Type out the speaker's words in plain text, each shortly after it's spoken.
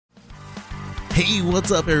Hey, what's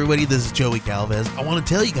up, everybody? This is Joey Galvez. I want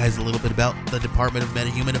to tell you guys a little bit about the Department of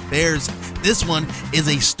Meta-Human Affairs. This one is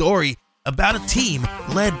a story about a team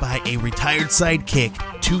led by a retired sidekick,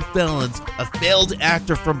 2 felons, a failed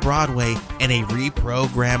actor from Broadway, and a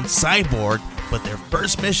reprogrammed cyborg. But their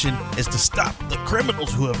first mission is to stop the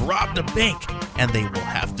criminals who have robbed a bank, and they will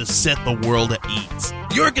have to set the world at ease.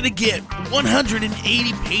 You're going to get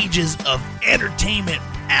 180 pages of entertainment,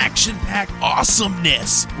 action-packed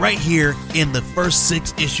awesomeness right here in the first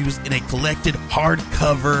 6 issues in a collected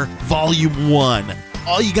hardcover volume 1.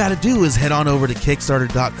 All you got to do is head on over to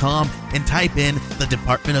Kickstarter.com and type in the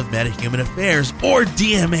Department of Meta-Human Affairs or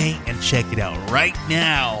DMA and check it out right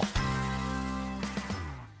now.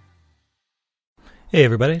 Hey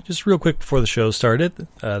everybody, just real quick before the show started,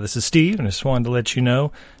 this is Steve, and I just wanted to let you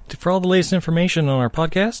know, for all the latest information on our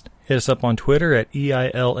podcast, hit us up on Twitter at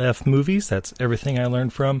EILF Movies, that's everything I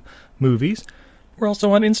learned from movies. We're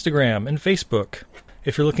also on Instagram and Facebook.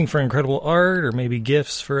 If you're looking for incredible art, or maybe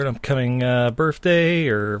gifts for an upcoming birthday,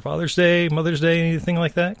 or Father's Day, Mother's Day, anything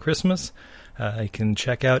like that, Christmas, you can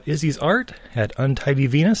check out Izzy's art at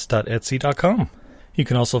untidyvenus.etsy.com. You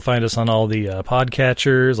can also find us on all the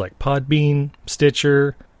podcatchers like Podbean,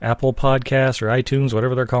 Stitcher, Apple Podcasts, or iTunes,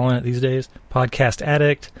 whatever they're calling it these days. Podcast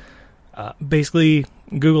Addict. Basically,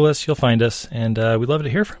 Google us, you'll find us, and we'd love to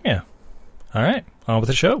hear from you. All right, on with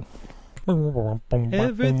the show.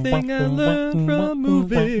 Everything I learned from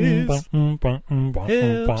movies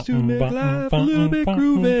helps to make life a little bit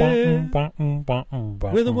groovy.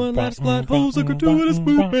 With a one-liner plot holes and gratuitous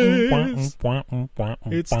movies,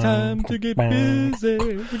 it's time to get busy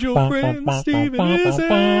with your friend Steve and Izzy.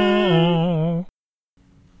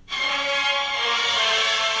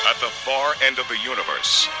 At the far end of the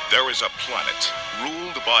universe, there is a planet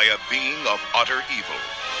ruled by a being of utter evil.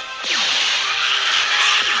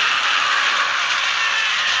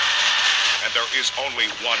 And there is only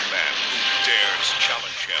one man who dares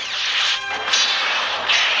challenge him.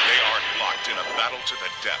 They are locked in a battle to the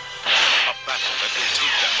death. A battle that will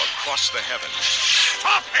take them across the heavens.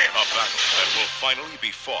 Stop him! A battle that will finally be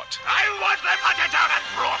fought. I want them hunted down and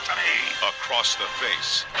brought to me! Across the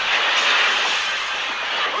face.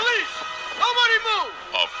 Police! Nobody move!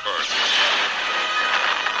 Of Earth.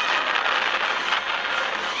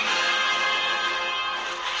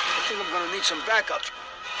 I think I'm gonna need some backup.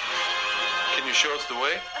 Can you show us the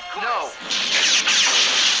way? Of course. No.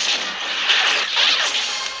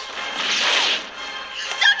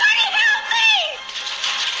 Somebody help me!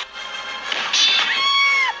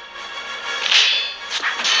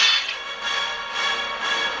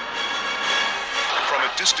 From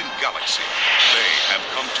a distant galaxy, they have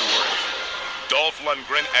come to Earth. Dolph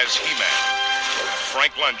Lundgren as He-Man.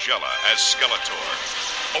 Frank Langella as Skeletor.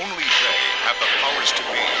 Only they have the powers to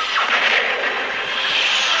be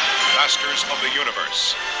masters of the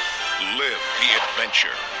universe. Live the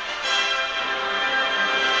adventure.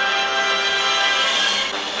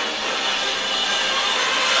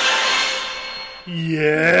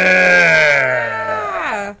 Yeah!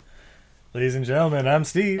 Ladies and gentlemen, I'm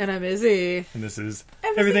Steve. And I'm Izzy. And this is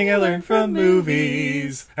Everything I Learned from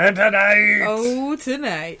Movies. And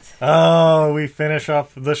tonight... Oh, we finish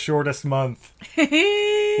off the shortest month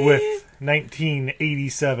with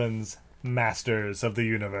 1987's Masters of the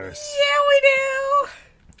Universe. Yeah, we do.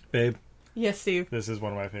 Babe. Yes, Steve. This is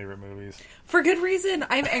one of my favorite movies. For good reason.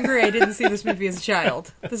 I'm angry I didn't see this movie as a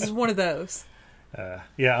child. This is one of those.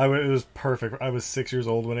 Yeah, it was perfect. I was 6 years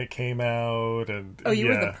old when it came out. And oh, you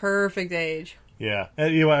were the perfect age. Yeah.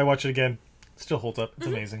 And you know, I watched it again. Still holds up. It's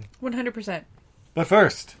amazing. 100%. But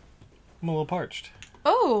first, I'm a little parched.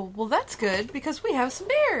 Oh, well that's good, because we have some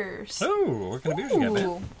beers. Oh, what kind of beers you got,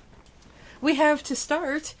 man? We have, to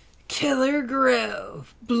start, Killer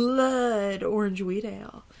Grove Blood Orange Wheat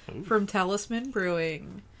Ale from Talisman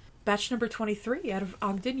Brewing. Batch number 23 out of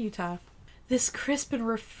Ogden, Utah. This crisp and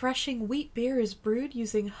refreshing wheat beer is brewed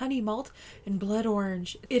using honey malt and blood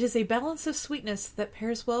orange. It is a balance of sweetness that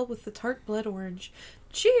pairs well with the tart blood orange.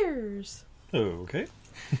 Cheers! Okay.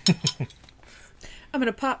 I'm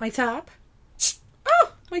gonna pop my top.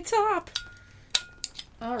 Oh, my top!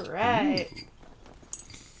 Alright.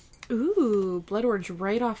 Ooh, blood orange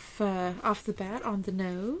right off the bat on the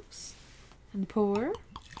nose. And pour.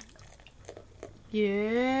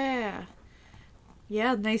 Yeah.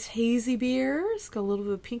 Yeah, nice hazy beer. It's got a little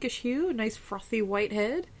bit of pinkish hue. A nice frothy white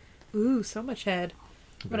head. Ooh, so much head.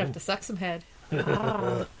 I'm gonna have to suck some head.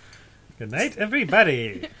 Ah. Good night,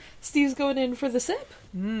 everybody. Steve's going in for the sip.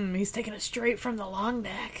 He's taking it straight from the long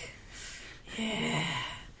neck. Yeah.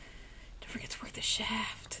 Don't forget to work the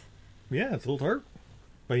shaft. Yeah, it's a little tart.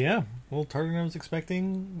 But yeah, a little tartar than I was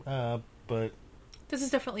expecting. But This has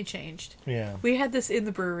definitely changed. Yeah. We had this in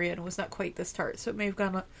the brewery and it was not quite this tart, so it may have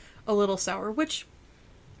gone a little sour, which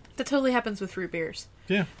that totally happens with fruit beers.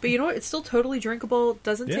 Yeah. But you know what? It's still totally drinkable.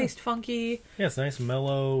 Doesn't taste funky. Yeah, it's nice and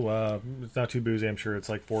mellow. It's not too boozy. I'm sure it's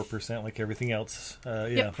like 4% like everything else.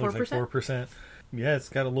 Yep, 4%. Like 4%. Yeah, it's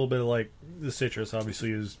got a little bit of like the citrus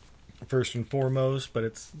obviously is first and foremost, but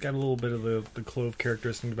it's got a little bit of the clove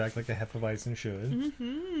characteristic in the back like a Hefeweizen should.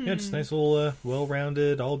 Mm-hmm. Yeah, just nice little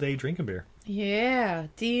well-rounded all-day drinking beer. Yeah,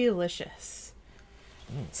 delicious.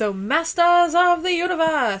 So, Masters of the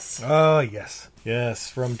Universe. Oh, yes. Yes,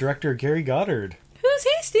 from director Gary Goddard. Who's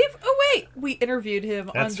he, Steve? Oh, wait. We interviewed him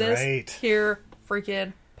That's on this right. here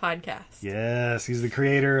freaking podcast. Yes, he's the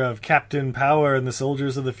creator of Captain Power and the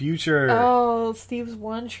Soldiers of the Future. Oh, Steve's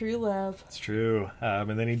one true love. It's true.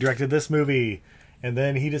 And then he directed this movie. And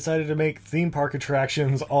then he decided to make theme park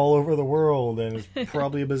attractions all over the world. And is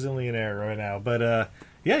probably a bazillionaire right now. But,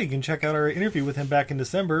 yeah, you can check out our interview with him back in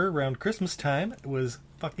December around Christmas time. It was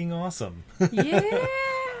fucking awesome.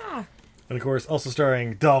 Yeah. And, of course, also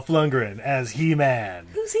starring Dolph Lundgren as He-Man.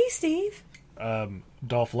 Who's he, Steve?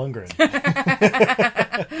 Dolph Lundgren.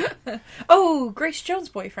 Oh, Grace Jones'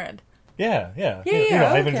 boyfriend. Yeah. Yeah,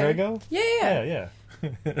 Ivan okay. Drago? Yeah.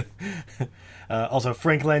 Also,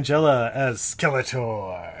 Frank Langella as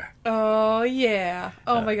Skeletor. Oh, yeah.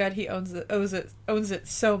 Oh, my God, he owns it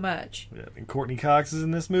so much. Yeah, and Courtney Cox is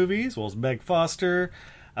in this movie, as well as Meg Foster,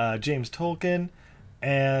 James Tolkien,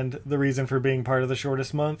 and the reason for being part of the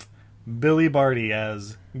shortest month, Billy Barty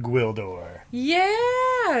as Gwildor.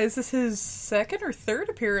 Yeah! Is this his second or third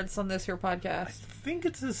appearance on this here podcast? I think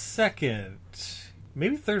it's his second.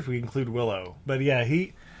 Maybe third if we include Willow. But yeah,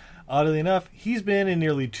 oddly enough, he's been in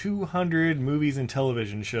nearly 200 movies and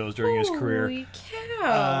television shows during his career. Holy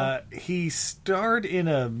cow! He starred in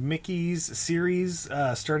a Mickey's series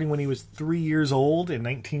starting when he was 3 years old in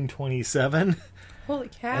 1927. Holy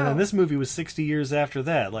cow! And then this movie was 60 years after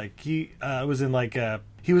that. Like he was in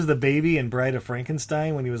he was the baby in Bride of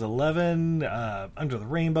Frankenstein when he was 11. Under the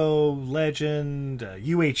Rainbow, Legend,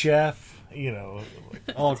 UHF.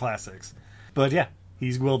 All classics. But yeah,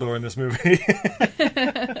 he's Gwildor in this movie.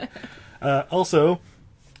 Also,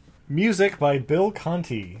 music by Bill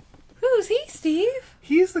Conti. Who's he, Steve?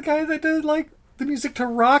 He's the guy that did the music to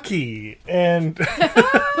Rocky and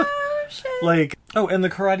Oh, shit. and the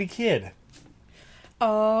Karate Kid.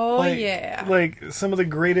 Oh, yeah. Some of the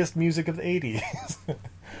greatest music of the 80s.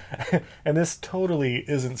 And this totally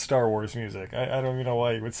isn't Star Wars music. I don't even know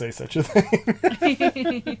why you would say such a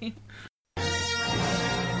thing.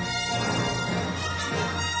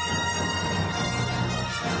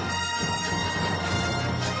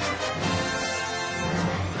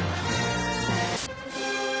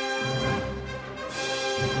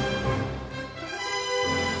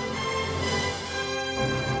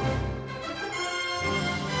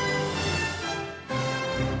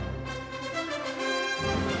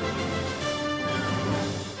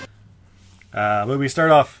 But we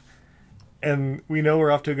start off, and we know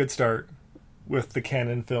we're off to a good start with the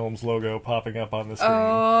Canon Films logo popping up on the screen.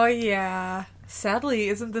 Oh, yeah. Sadly,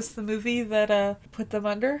 isn't this the movie that put them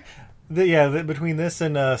under? Between this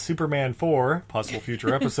and Superman 4, possible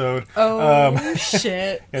future episode.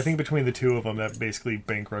 Shit. I think between the two of them, that basically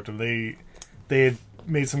bankrupted them. They had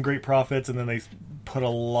made some great profits, and then they put a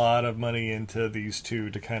lot of money into these two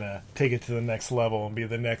to kind of take it to the next level and be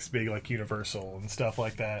the next big Universal and stuff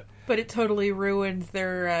like that. But it totally ruined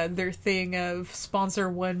their thing of sponsor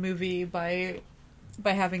one movie by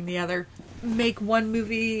having the other make one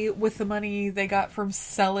movie with the money they got from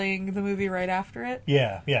selling the movie right after it.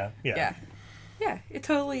 Yeah. Yeah, it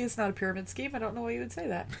totally is not a pyramid scheme. I don't know why you would say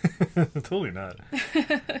that. Totally not.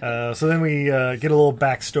 So then we get a little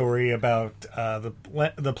backstory about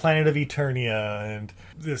the planet of Eternia and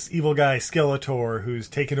this evil guy Skeletor who's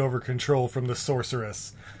taken over control from the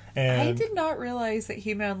sorceress. And I did not realize that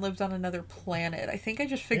He-Man lived on another planet. I think I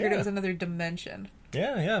just figured it was another dimension.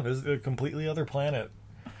 Yeah, it was a completely other planet.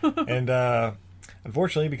 And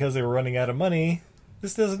unfortunately, because they were running out of money,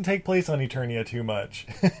 this doesn't take place on Eternia too much.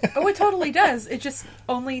 Oh, it totally does. It just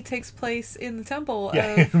only takes place in the temple.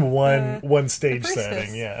 Yeah, of in one stage the priestess,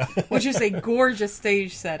 setting. Yeah, which is a gorgeous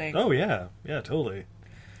stage setting. Oh yeah, totally.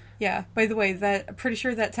 Yeah. By the way, I'm pretty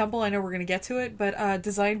sure that temple. I know we're going to get to it, but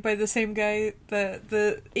designed by the same guy,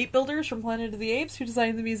 the ape builders from Planet of the Apes, who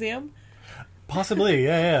designed the museum. Possibly,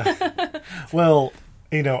 yeah. Well,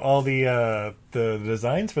 all the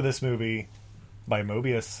designs for this movie by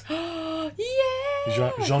Mobius.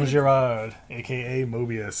 Yeah! Jean Girard, a.k.a.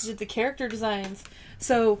 Mobius. Did the character designs.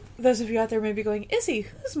 So, those of you out there may be going, Izzy,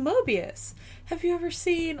 who's Mobius? Have you ever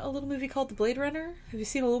seen a little movie called The Blade Runner? Have you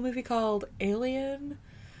seen a little movie called Alien?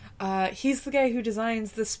 He's the guy who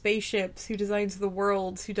designs the spaceships, who designs the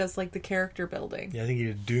worlds, who does, like, the character building. Yeah, I think he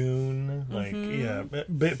did Dune. Like, yeah,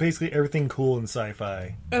 basically everything cool in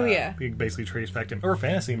sci-fi. Oh, yeah. You can basically trace back to him. Or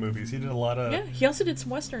fantasy movies. He did a lot of... Yeah, he also did some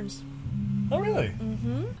westerns. Oh, really?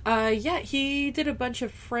 Yeah, he did a bunch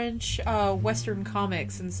of French western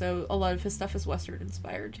comics, and so a lot of his stuff is western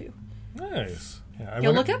inspired, too. Nice.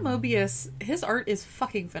 Yeah, Look at Mobius. His art is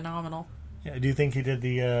fucking phenomenal. Yeah, do you think he did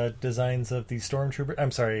the designs of the Stormtrooper... I'm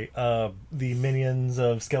sorry, the minions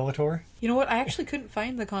of Skeletor? You know what? I actually couldn't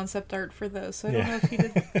find the concept art for those, so I don't know if he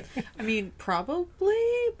did... I mean, probably,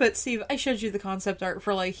 but Steve, I showed you the concept art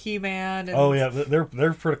for, like, He-Man and... Oh, yeah, they're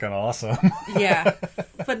freaking awesome. Yeah,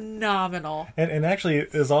 phenomenal. And actually,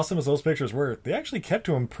 as awesome as those pictures were, they actually kept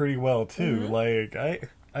to him pretty well, too. Like, I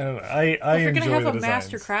don't know, I If you're enjoy gonna have the a designs.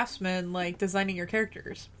 master craftsman, like, designing your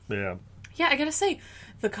characters. Yeah. Yeah, I gotta say,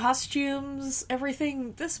 the costumes,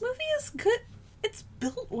 everything, this movie is good. It's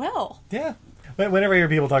built well. Yeah. Whenever I hear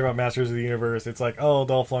people talk about Masters of the Universe, it's like, oh,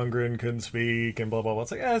 Dolph Lundgren couldn't speak and blah, blah, blah.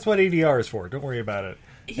 It's like, that's what ADR is for. Don't worry about it.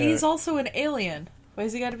 He's also an alien. Why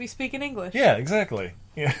has he got to be speaking English? Yeah, exactly.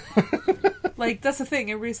 Yeah. Like, that's the thing.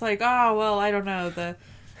 Everybody's like, oh, well, I don't know, the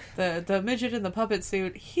midget in the puppet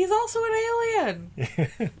suit, he's also an alien.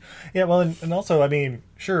 Yeah, well, and also, I mean,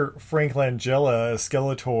 sure, Frank Langella as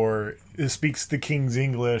Skeletor speaks the King's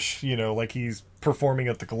English, you know, like he's performing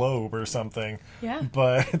at the Globe or something. Yeah.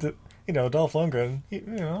 But, you know, Dolph Lundgren, you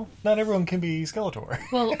know, not everyone can be Skeletor.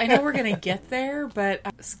 Well, I know we're going to get there, but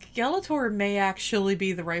Skeletor may actually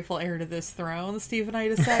be the rightful heir to this throne, Steve and I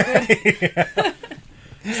decided.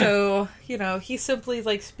 So, you know, he's simply,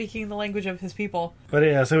 like, speaking the language of his people. But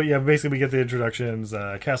yeah, so yeah, basically we get the introductions,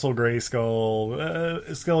 Castle Grayskull,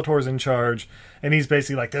 Skeletor's in charge, and he's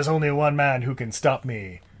basically like, there's only one man who can stop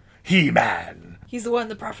me. He-Man! He's the one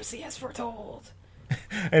the prophecy has foretold.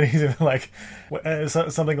 And he's like,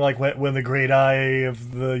 something like, when the great eye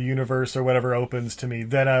of the universe or whatever opens to me,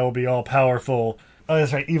 then I will be all powerful. Oh,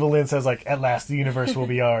 that's right, Evil Lynn says, like, at last the universe will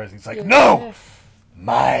be ours. He's like, yeah. No!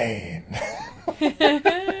 Mine!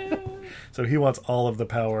 So he wants all of the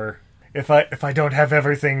power. If I don't have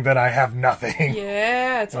everything, then I have nothing.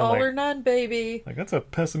 Yeah, it's all like, or none, baby. Like, that's a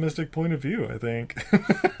pessimistic point of view, I think.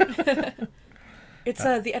 It's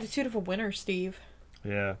the attitude of a winner, Steve.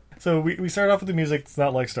 Yeah. So we start off with the music. It's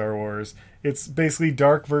not like Star Wars. It's basically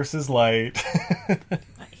dark versus light.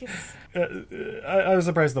 I was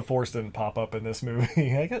surprised the Force didn't pop up in this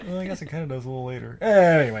movie. I guess it kind of does a little later.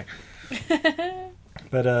 Anyway.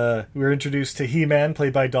 But we're introduced to He-Man,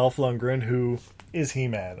 played by Dolph Lundgren, who is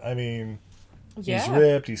He-Man. I mean, he's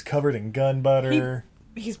ripped, he's covered in gun butter.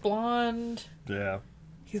 He's blonde. Yeah.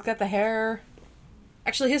 He's got the hair.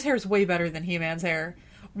 Actually, his hair is way better than He-Man's hair.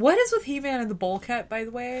 What is with He-Man and the bowl cut, by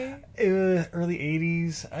the way? Early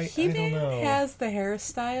 80s? I don't know. He-Man has the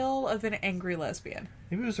hairstyle of an angry lesbian.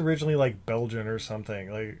 Maybe it was originally, like, Belgian or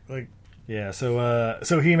something. Like yeah,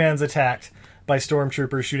 so He-Man's attacked by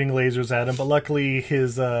stormtroopers shooting lasers at him, but luckily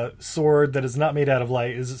his sword that is not made out of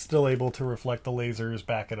light is still able to reflect the lasers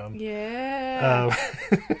back at him. Yeah.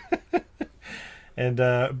 And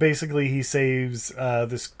basically he saves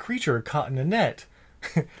this creature caught in a net.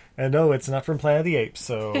 And no, it's not from Planet of the Apes,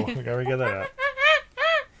 so we gotta get that out.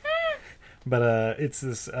 But it's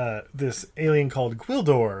this alien called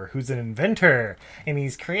Gwildor, who's an inventor, and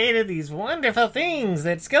he's created these wonderful things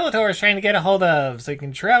that Skeletor is trying to get a hold of, so he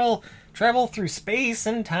can travel through space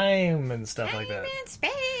and time and stuff like that. In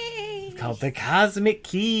space. It's called the Cosmic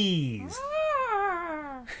Keys.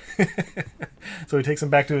 So he takes him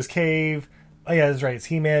back to his cave. Oh yeah, that's right. It's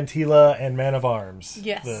He-Man, Teela, and Man of Arms.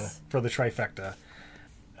 Yes. For the trifecta.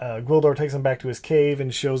 Gwildor takes him back to his cave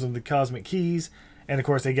and shows him the Cosmic Keys. And of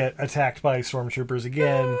course they get attacked by stormtroopers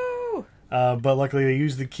again. But luckily they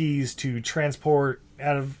use the keys to transport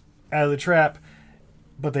out of the trap.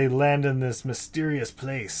 But they land in this mysterious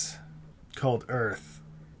place called Earth.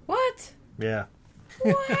 What? Yeah.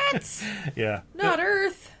 What? Yeah. Not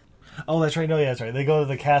Earth. Oh, that's right. No, yeah, that's right. They go to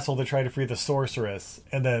the castle to try to free the sorceress,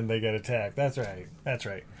 and then they get attacked. That's right.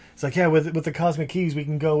 It's like, yeah, with the Cosmic Keys, we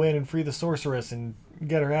can go in and free the sorceress and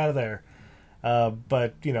get her out of there.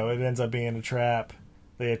 But, you know, it ends up being a trap.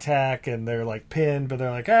 They attack, and they're, like, pinned, but they're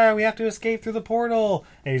like, we have to escape through the portal.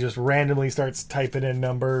 And he just randomly starts typing in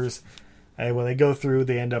numbers. And when they go through,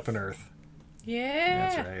 they end up on Earth.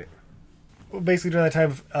 Yeah. That's right. Well, basically, during that time,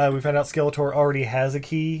 we found out Skeletor already has a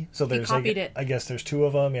key. So there's, he copied it. I guess there's two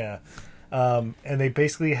of them, yeah. And they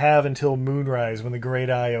basically have until moonrise when the Great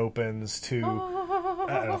Eye opens to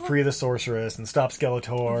free the sorceress and stop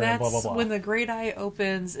Skeletor and blah, blah, blah. When the Great Eye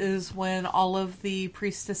opens is when all of the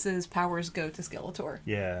priestess's powers go to Skeletor.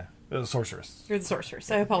 Yeah. The sorceress. You're the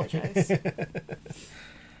sorceress. I apologize.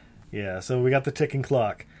 Yeah, so we got the ticking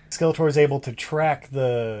clock. Skeletor is able to track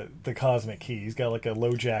the cosmic key. He's got like a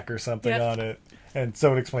LoJack or something on it. And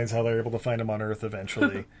so it explains how they're able to find him on Earth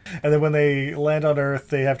eventually. And then when they land on Earth,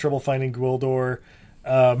 they have trouble finding Gwildor.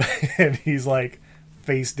 And he's like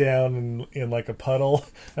face down in like a puddle.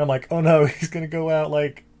 And I'm like, oh no, he's going to go out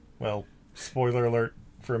like, well, spoiler alert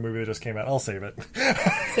for a movie that just came out. I'll save it.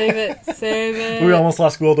 Save it. We almost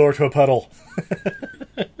lost Gwildor to a puddle.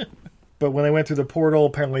 But when they went through the portal,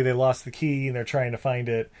 apparently they lost the key and they're trying to find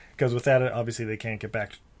it. Because without it, obviously they can't get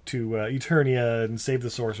back to Eternia and save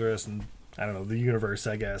the sorceress and, I don't know, the universe,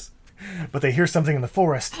 I guess. But they hear something in the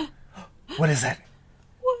forest. What is that?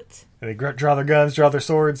 What? And they draw their guns, draw their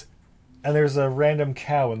swords, and there's a random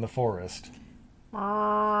cow in the forest.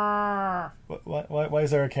 Why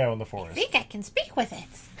is there a cow in the forest? I think I can speak with it.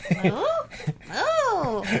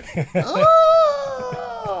 Oh.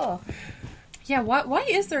 Yeah, why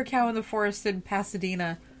is there a cow in the forest in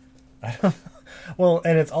Pasadena? Well,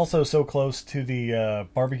 and it's also so close to the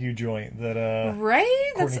barbecue joint that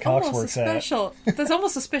right? Courtney That's Cox almost works special. That's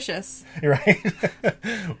almost suspicious. Right?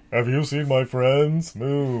 Have you seen my friends?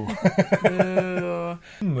 Moo. Ooh.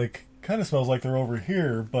 Like, kind of smells like they're over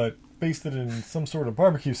here, but basted in some sort of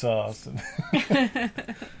barbecue sauce.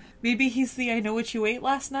 Maybe he's the I know what you ate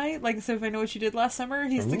last night. Like, so if I know what you did last summer,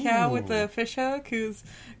 he's the cow with the fish hook who's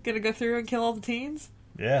gonna go through and kill all the teens.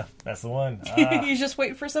 Yeah, that's the one. He's just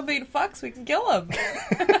waiting for somebody to fuck so we can kill him.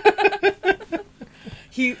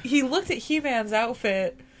 He looked at He-Man's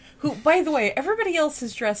outfit, who, by the way, everybody else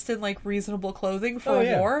is dressed in, like, reasonable clothing for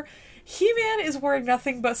war. He-Man is wearing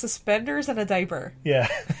nothing but suspenders and a diaper. Yeah.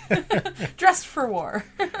 Dressed for war.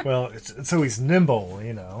 Well, so he's nimble,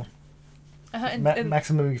 you know. And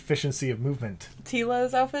maximum efficiency of movement.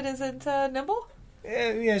 Tila's outfit isn't nimble?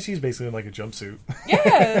 Yeah, she's basically in like a jumpsuit.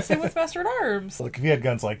 Yeah, same with Master at Arms. Look, if you had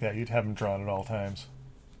guns like that, you'd have them drawn at all times.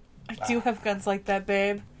 I do have guns like that,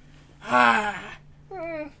 babe. Ah!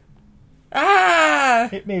 Ah!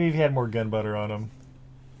 Maybe if you had more gun butter on them.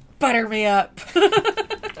 Butter me up.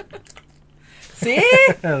 See?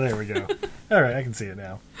 Oh, there we go. All right, I can see it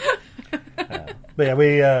now. But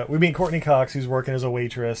yeah, we meet Courtney Cox, who's working as a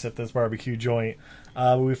waitress at this barbecue joint.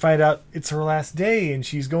 We find out it's her last day, and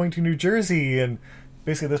she's going to New Jersey. And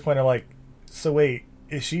basically, at this point, I'm like, so wait,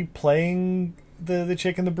 is she playing the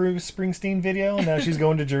chick in the Bruce Springsteen video? And now she's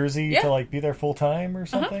going to Jersey to like be there full time or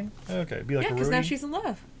something? Okay, be like a because roadie? now she's in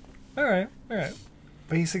love. All right.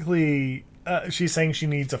 Basically, she's saying she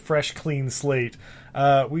needs a fresh, clean slate.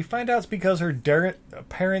 We find out it's because her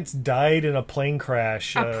parents died in a plane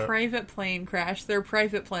crash. A private plane crash. Their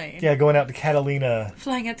private plane. Yeah, going out to Catalina.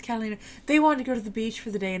 Flying out to Catalina. They wanted to go to the beach for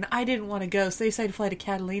the day, and I didn't want to go, so they decided to fly to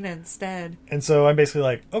Catalina instead. And so I'm basically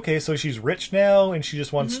like, okay, so she's rich now, and she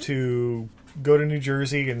just wants to go to New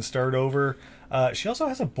Jersey and start over. She also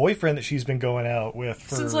has a boyfriend that she's been going out with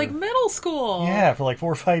since like middle school. Yeah, for like 4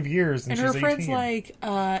 or 5 years. And her she's friend's 18. like,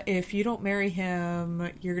 if you don't marry him,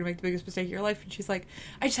 you're going to make the biggest mistake of your life. And she's like,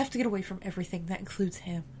 I just have to get away from everything. That includes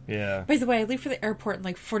him. Yeah. By the way, I leave for the airport in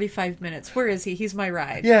like 45 minutes. Where is he? He's my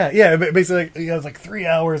ride. Yeah. Basically, he has like 3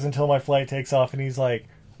 hours until my flight takes off, and he's like,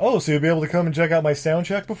 oh, so you'll be able to come and check out my sound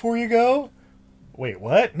check before you go? Wait,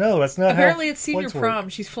 what? No, that's not Apparently how it's senior flights prom.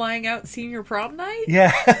 work. She's flying out senior prom night?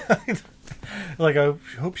 Yeah. Like, I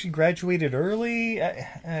hope she graduated early. I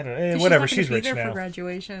don't know. Whatever, she's rich there now. For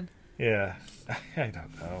graduation. Yeah. I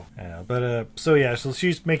don't know. Yeah, but, so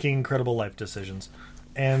she's making incredible life decisions.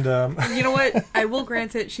 And, You know what? I will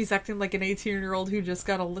grant it, she's acting like an 18-year-old who just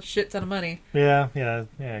got a shit ton of money. Yeah,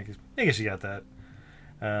 I guess you got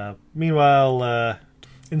that. Meanwhile,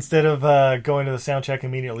 instead of going to the sound check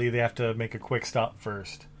immediately, they have to make a quick stop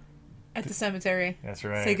first. At the cemetery. That's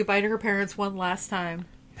right. Say goodbye to her parents one last time.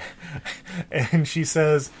 And she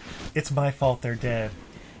says, it's my fault they're dead.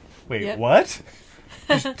 Wait, Yep. What?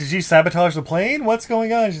 Did she sabotage the plane? What's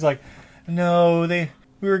going on? She's like, no, we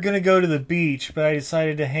were going to go to the beach, but I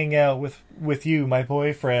decided to hang out with you, my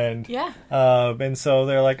boyfriend. Yeah. And so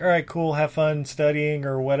they're like, all right, cool, have fun studying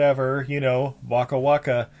or whatever, waka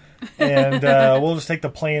waka. And we'll just take the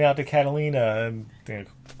plane out to Catalina. And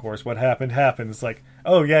of course, what happened. It's like,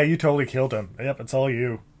 oh yeah, you totally killed him. Yep, it's all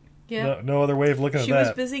you. Yeah. No other way of looking at She that.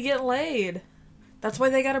 was busy getting laid. That's why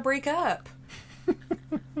they got to break up.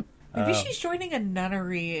 Maybe she's joining a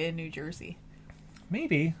nunnery in New Jersey.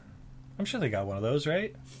 Maybe. I'm sure they got one of those,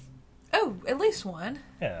 right? Oh, at least one.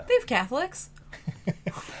 Yeah. They have Catholics.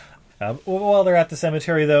 While they're at the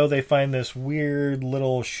cemetery, though, they find this weird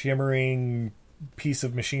little shimmering piece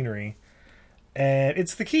of machinery. And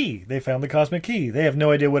it's the key. They found the cosmic key. They have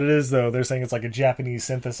no idea what it is, though. They're saying it's like a Japanese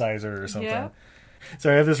synthesizer or something. Yeah.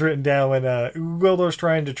 So I have this written down when Gwildor's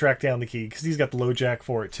trying to track down the key, because he's got the LoJack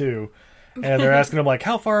for it too. And they're asking him, like,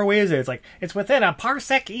 how far away is it? It's like, it's within a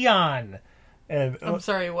parsec eon. And I'm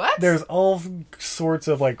sorry, what? There's all sorts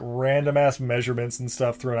of, like, random-ass measurements and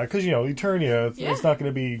stuff thrown out. Because, Eternia, it's not going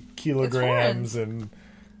to be kilograms and,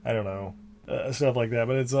 I don't know, stuff like that.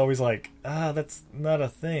 But it's always like, that's not a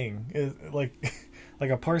thing. Like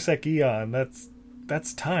a parsec eon,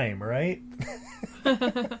 that's time, right?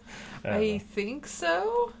 I think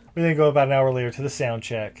so. We then go about an hour later to the sound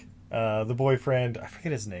check. The boyfriend, I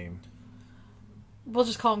forget his name. We'll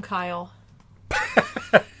just call him Kyle.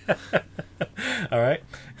 All right.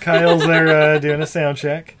 Kyle's there doing a sound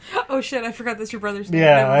check. Oh, shit, I forgot that's your brother's name.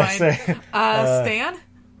 Yeah, Never mind. I say. Stan?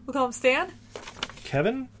 We'll call him Stan?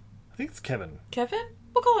 Kevin? I think it's Kevin. Kevin?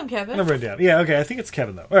 We'll call him Kevin. I've written it down. Yeah, okay, I think it's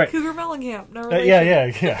Kevin, though. All right. Cougar Mellencamp. No relation.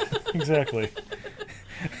 Yeah, exactly.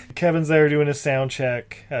 Kevin's there doing a sound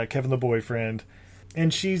check, Kevin the boyfriend,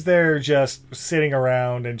 and she's there just sitting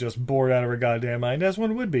around and just bored out of her goddamn mind, as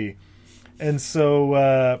one would be. And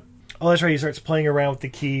so, that's right, he starts playing around with the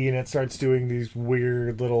key, and it starts doing these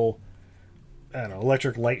weird little, I don't know,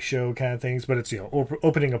 electric light show kind of things, but it's,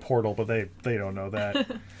 opening a portal, but they don't know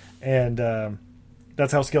that. And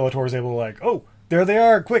that's how Skeletor is able to, like, oh, there they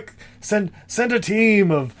are, quick, send a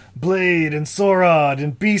team of Blade and Sorod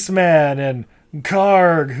and Beastman and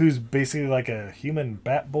Karg, who's basically like a human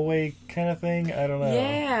Batboy kind of thing. I don't know.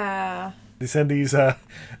 Yeah. They send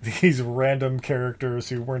these random characters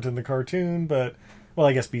who weren't in the cartoon, but, well,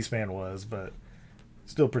 I guess Beastman was, but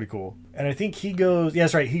still pretty cool. And I think he goes, yeah,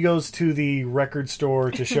 that's right, he goes to the record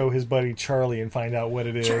store to show his buddy Charlie and find out what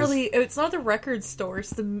it is. Charlie, it's not the record store,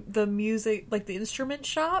 it's the music, like the instrument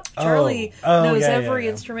shop. Charlie knows every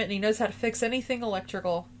instrument, and he knows how to fix anything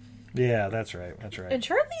electrical. Yeah, that's right. And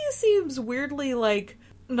Charlie seems weirdly, like,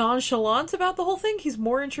 nonchalant about the whole thing. He's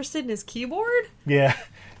more interested in his keyboard. Yeah.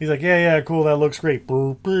 He's like, yeah, cool, that looks great.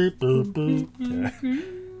 Boop, boop, boop, boop. Yeah.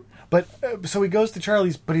 But, so he goes to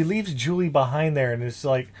Charlie's, but he leaves Julie behind there, and it's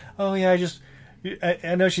like, oh yeah,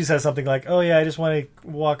 I know she says something like, oh yeah, I just want to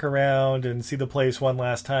walk around and see the place one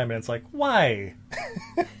last time, and it's like, why?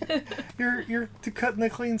 You're cutting the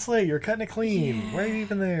clean slate, you're cutting it clean. Yeah. Why are you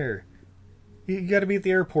even there? You got to be at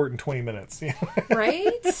the airport in 20 minutes.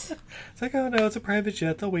 Right? It's like, oh no, it's a private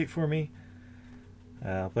jet, they'll wait for me.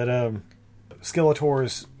 But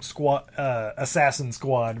Skeletor's assassin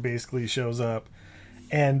squad basically shows up.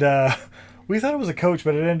 And we thought it was a coach,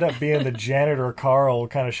 but it ended up being the janitor, Carl,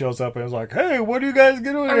 kind of shows up and was like, hey, what are you guys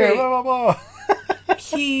doing here? Right. Blah, blah,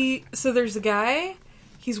 blah. So there's a guy,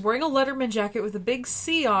 he's wearing a Letterman jacket with a big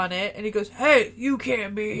C on it, and he goes, hey, you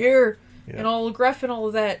can't be here. Yeah. And all gruff and all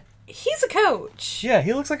of that. He's a coach. Yeah,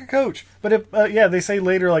 he looks like a coach. But they say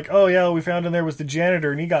later, like, oh yeah, we found in there was the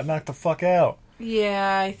janitor, and he got knocked the fuck out.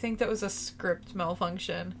 Yeah, I think that was a script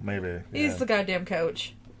malfunction. Maybe. Yeah. He's the goddamn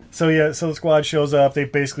coach. So the squad shows up. They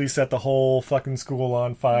basically set the whole fucking school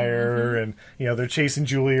on fire, and they're chasing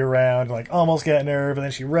Julie around, like almost getting her, but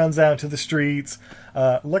then she runs out to the streets.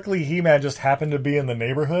 Luckily, He-Man just happened to be in the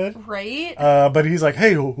neighborhood, right? But he's like,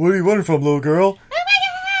 "Hey, where are you running from, little girl?" Oh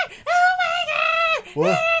my god!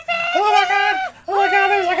 What? Oh my god!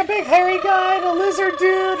 There's like a big hairy guy and a lizard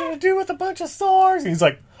dude and a dude with a bunch of swords. And he's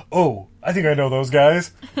like, "Oh, I think I know those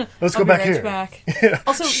guys. Let's go back here." Back. Yeah.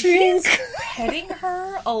 Also, he's petting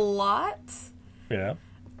her a lot. Yeah.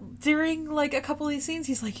 During like a couple of these scenes,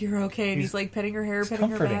 he's like, "You're okay," and he's like petting her hair, petting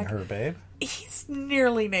her back. Comforting her, babe. He's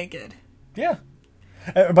nearly naked. Yeah.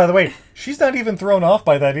 By the way, she's not even thrown off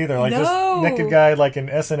by that either. Like, no. This naked guy, like in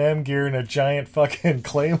S&M gear and a giant fucking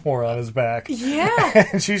claymore on his back. Yeah.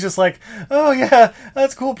 And she's just like, oh yeah,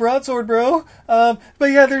 that's cool broadsword, bro. But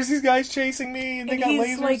yeah, there's these guys chasing me, and they got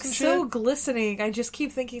lasers like and so shit. glistening. I just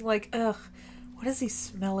keep thinking, like, ugh, what is he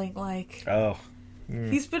smelling like? Oh.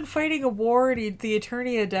 He's been fighting a war in the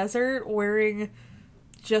Eternia Desert wearing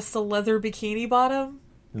just a leather bikini bottom.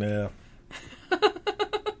 Yeah.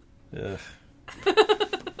 Ugh.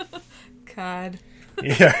 God.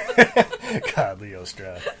 Yeah. God,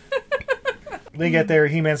 Leostra. They get there,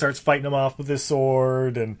 He-Man starts fighting them off with his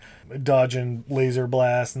sword and dodging laser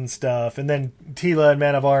blasts and stuff. And then Teela and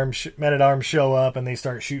Man-at-Arms show up and they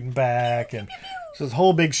start shooting back. And so this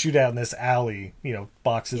whole big shootout in this alley,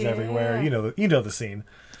 boxes everywhere. You know the scene.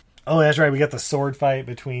 Oh, that's right. We got the sword fight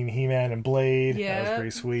between He-Man and Blade. Yeah. That was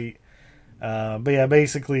pretty sweet. But yeah,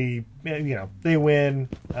 basically, they win.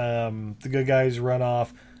 The good guys run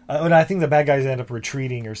off. And I think the bad guys end up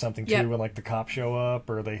retreating or something too when like the cops show up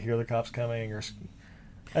or they hear the cops coming. Or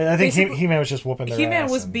I think He-Man was just whooping their ass.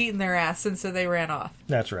 He-Man was beating their ass, and so they ran off.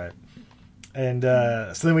 That's right. And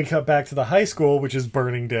so then we cut back to the high school, which is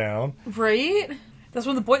burning down. Right? That's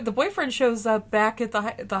when the boyfriend shows up back at the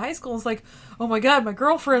high school and is like, oh my god, my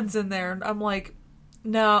girlfriend's in there. And I'm like,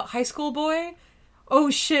 no, high school boy? Oh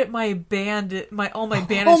shit, all my band All my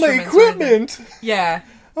instruments equipment! are in there. Yeah.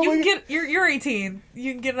 Oh You're 18.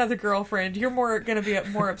 You can get another girlfriend. You're gonna be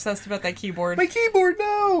more obsessed about that keyboard. My keyboard,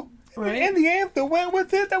 no! Right? And the amp that went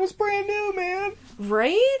with it, that was brand new, man!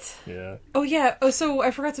 Right? Yeah. Oh yeah. Oh, so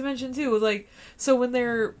I forgot to mention too, like, so when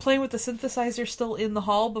they're playing with the synthesizer still in the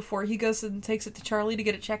hall before he goes and takes it to Charlie to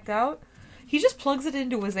get it checked out, he just plugs it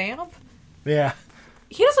into his amp. Yeah.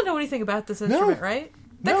 He doesn't know anything about this instrument, right?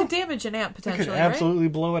 That No. could damage an amp potentially, It could absolutely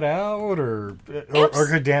blow it out, or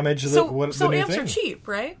could damage so the new amps thing. are cheap,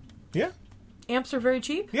 right? Yeah. Amps are very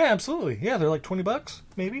cheap. Yeah, absolutely. Yeah, they're like $20,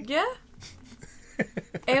 maybe. Yeah.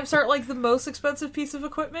 Amps aren't like the most expensive piece of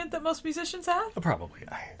equipment that most musicians have. Probably.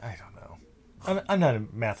 I don't know. I'm not a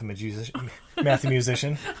mathematician.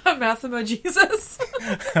 Mathemusician. A Mathema Jesus.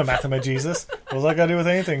 A mathema-Jesus. What's that got to do with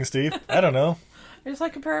anything, Steve? I don't know. I just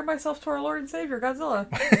like comparing myself to our Lord and Savior, Godzilla.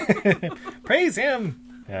 Praise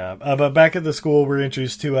him! Yeah, but back at the school, we're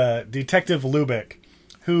introduced to Detective Lubick,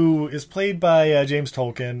 who is played by James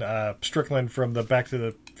Tolkien, Strickland from the Back to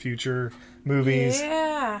the Future movies.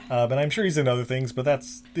 Yeah. But I'm sure he's in other things, but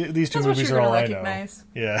these two That's what movies you're are all gonna I know. recognize.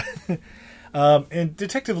 Yeah. And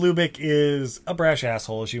Detective Lubick is a brash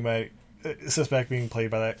asshole, as you might suspect, being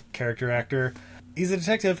played by that character actor. He's a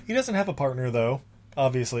detective. He doesn't have a partner, though,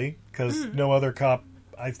 obviously, because no other cop,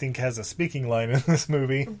 I think, has a speaking line in this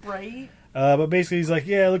movie. Right. But basically he's like,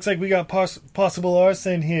 yeah, it looks like we got possible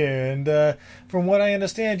arson here, and from what I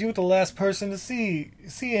understand, you were the last person to see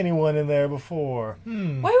anyone in there before. Why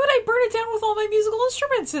would I burn it down with all my musical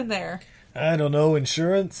instruments in there? I don't know,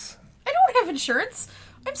 insurance? I don't have insurance.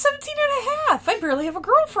 I'm 17 and a half. I barely have a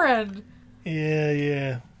girlfriend.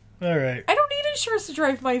 Yeah. Alright. I don't need insurance to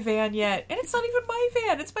drive my van yet. And it's not even my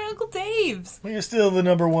van. It's my Uncle Dave's. Well, you're still the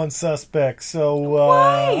number one suspect, so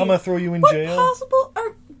Why? I'm gonna throw you in what jail. Possible?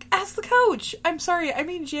 Or ask the coach. I'm sorry, I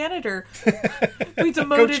mean janitor. We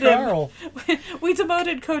demoted Coach Carl. him. We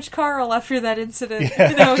demoted Coach Carl after that incident.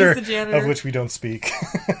 Yeah, Now after, he's the janitor. of which we don't speak.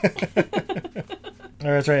 All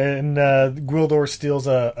right, that's right. And Gwildor steals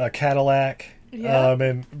a Cadillac, Yeah.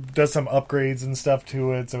 and does some upgrades and stuff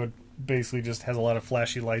to it. So it basically just has a lot of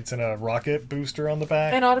flashy lights and a rocket booster on the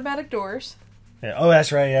back. And automatic doors. Yeah. Oh,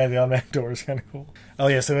 that's right. Yeah, the automatic door is kind of cool. Oh,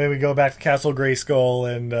 yeah. So then we go back to Castle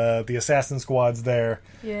Grayskull, and the assassin squad's there.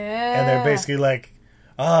 Yeah. And they're basically like,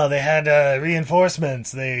 they had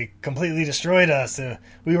reinforcements. They completely destroyed us.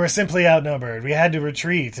 We were simply outnumbered. We had to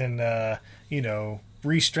retreat and,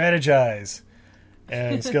 re-strategize.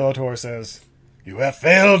 And Skeletor says, "You have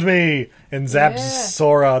failed me!" And zaps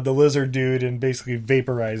Sora, the lizard dude, and basically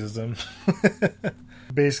vaporizes him.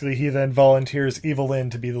 Basically, he then volunteers Evelyn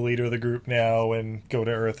to be the leader of the group now and go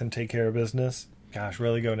to Earth and take care of business. Gosh, where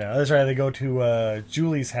do they go now? That's right, they go to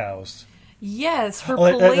Julie's house. Yes, her Oh,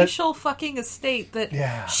 palatial fucking estate that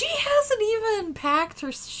Yeah. she hasn't even packed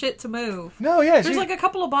her shit to move. No, yeah. There's like a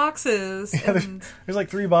couple of boxes. And There's like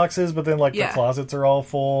 3 boxes, but then like Yeah. the closets are all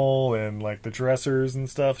full and like the dressers and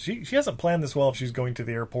stuff. She hasn't planned this well if she's going to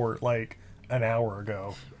the airport like an hour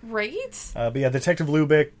ago. right? But yeah, Detective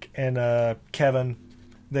Lubick and Kevin,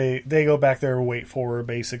 they go back there and wait for her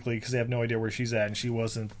basically because they have no idea where she's at and she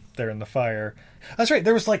wasn't there in the fire. That's right,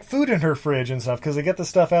 there was like food in her fridge and stuff because they get the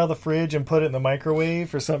stuff out of the fridge and put it in the microwave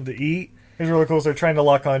for something to eat. It's really cool. So they're trying to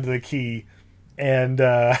lock onto the key. And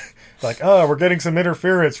we're getting some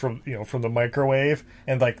interference from the microwave,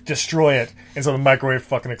 and like destroy it, and so the microwave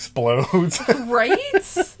fucking explodes. Right?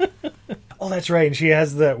 Oh, that's right. And she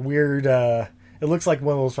has that weird. It looks like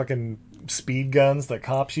one of those fucking speed guns that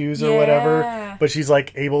cops use or whatever. But she's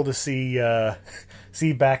like able to see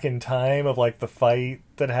back in time of like the fight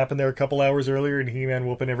that happened there a couple hours earlier, and He-Man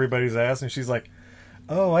whooping everybody's ass, and she's like,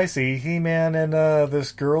 "Oh, I see. He-Man and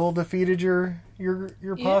this girl defeated your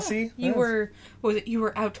posse. You were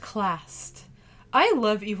outclassed." I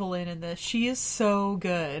love Evelyn in this. She is so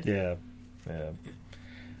good. Yeah.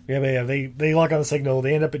 They lock on the signal.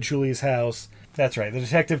 They end up at Julie's house. That's right. The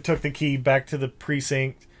detective took the key back to the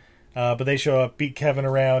precinct, but they show up, beat Kevin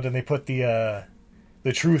around, and they put the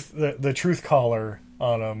truth collar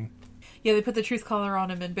on him. Yeah, they put the truth collar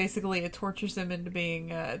on him, and basically it tortures him into being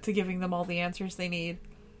to giving them all the answers they need.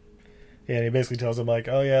 Yeah, and he basically tells them like,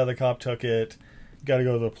 "Oh yeah, the cop took it. Got to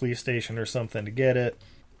go to the police station or something to get it."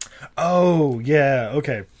 Oh yeah,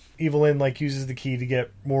 okay. Evelyn like uses the key to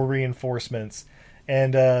get more reinforcements,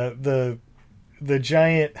 and the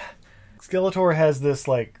giant Skeletor has this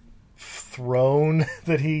like throne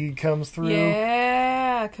that he comes through.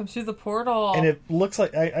 Yeah, it comes through the portal. And it looks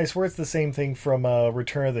like, I swear it's the same thing from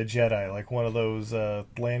Return of the Jedi, like one of those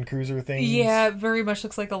Land Cruiser things. Yeah, it very much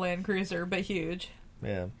looks like a Land Cruiser, but huge.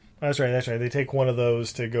 Yeah. That's right. They take one of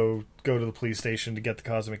those to go to the police station to get the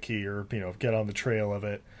cosmic key, or, get on the trail of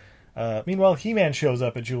it. Meanwhile, He-Man shows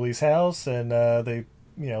up at Julie's house, and they,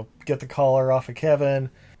 get the collar off of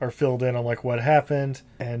Kevin, are filled in on, what happened.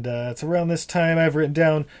 And it's around this time I've written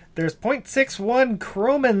down, there's 0.61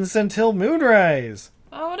 chromans until moonrise.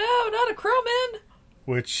 Oh no, not a Croman!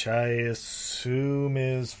 Which I assume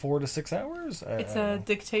is 4 to 6 hours? It's a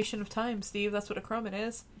dictation of time, Steve. That's what a Croman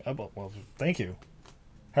is. Well, thank you.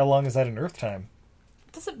 How long is that in Earth time?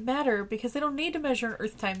 It doesn't matter, because they don't need to measure an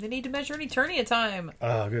Earth time. They need to measure an Eternia time.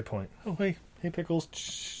 Good point. Oh, hey, Pickles.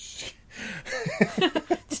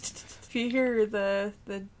 If you hear the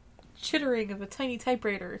chittering of a tiny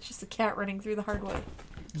typewriter, it's just a cat running through the hardwood.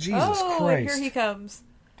 Jesus and Christ. here he comes.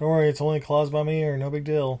 Don't worry, it's only claws by my ear, no big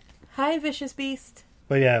deal. Hi, vicious beast.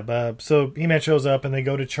 But yeah, so He-Man shows up and they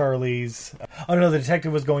go to Charlie's. Oh no, the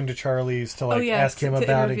detective was going to Charlie's to ask him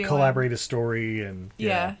about it, collaborate a story, and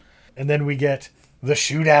yeah. And then we get the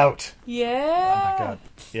shootout. Yeah. Oh my god.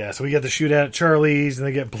 Yeah, so we get the shootout at Charlie's and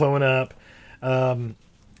they get blown up.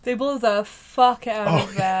 They blow the fuck out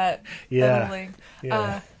of that building.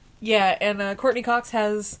 Yeah. And Courtney Cox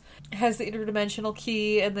has the interdimensional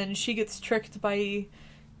key, and then she gets tricked by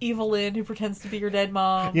Evil Lynn, who pretends to be your dead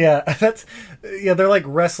mom. Yeah, they're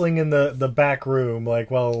wrestling in the back room,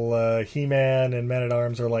 while He-Man and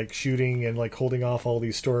Man-at-Arms are shooting and holding off all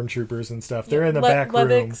these stormtroopers and stuff. They're in the back room.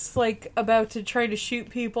 Levick's about to try to shoot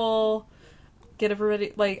people, get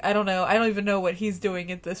everybody, I don't know. I don't even know what he's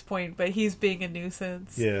doing at this point, but he's being a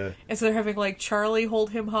nuisance. Yeah. And so they're having Charlie hold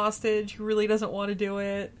him hostage, who really doesn't want to do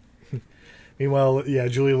it. Meanwhile,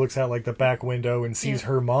 Julie looks out the back window and sees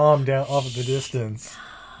her mom down off at the distance.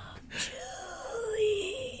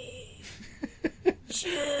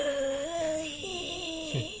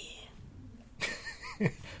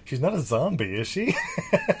 She's not a zombie, is she?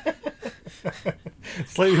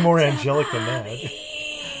 Slightly more angelic than that.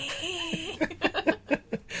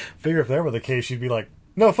 Figure if that were the case, she'd be like,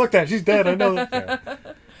 no, fuck that, she's dead, I know that. Yeah.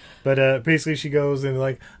 But basically she goes and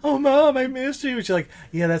oh mom, I missed you. She's like,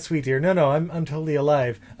 yeah, that's sweet, dear. No, I'm totally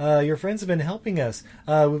alive. Your friends have been helping us.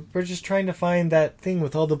 We're just trying to find that thing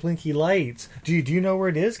with all the blinky lights. Do you know where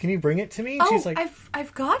it is? Can you bring it to me? And she's like,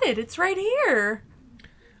 I've got it. It's right here.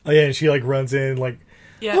 Oh yeah, and she runs in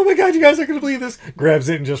yeah. Oh my god, you guys aren't gonna believe this. Grabs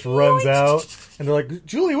it and just runs out. And they're like,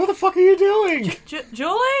 Julie, what the fuck are you doing?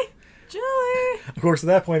 Julie? Of course, at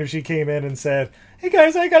that point, if she came in and said, hey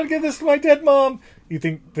guys, I gotta give this to my dead mom, you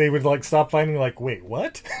think they would stop fighting? Wait,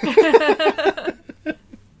 what?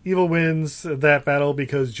 Evil wins that battle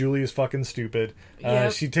because Julie is fucking stupid.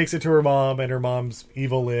 Yep. She takes it to her mom, and her mom's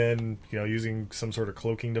Evil Lynn, using some sort of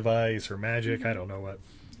cloaking device or magic. I don't know what.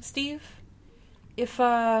 Steve, if,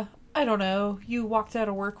 I don't know, you walked out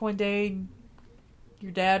of work one day and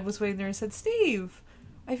your dad was waiting there and said, Steve,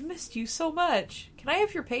 I've missed you so much. Can I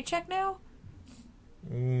have your paycheck now?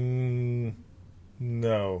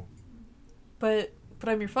 No. But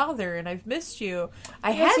I'm your father and I've missed you.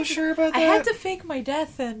 I'm not so sure about that. I had to fake my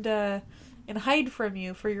death and hide from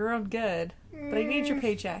you for your own good. But I need your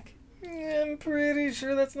paycheck. I'm pretty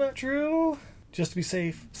sure that's not true. Just to be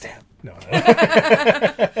safe. Stab. No.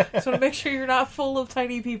 Just want to make sure you're not full of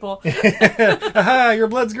tiny people. Aha, your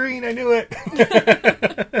blood's green. I knew it.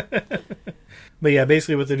 But yeah,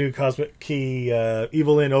 basically with the new cosmic key,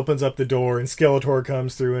 Evil Lynn opens up the door and Skeletor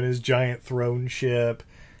comes through in his giant throne ship.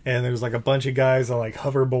 And there's a bunch of guys on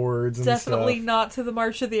hoverboards and Definitely stuff. not to the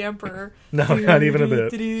March of the Emperor. No, not even a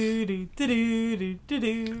bit.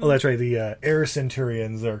 Oh, that's right. The Air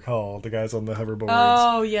Centurions, they're called. The guys on the hoverboards.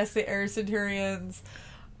 Oh, yes, the Air Centurions.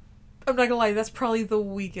 I'm not gonna lie, that's probably the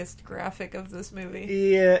weakest graphic of this movie.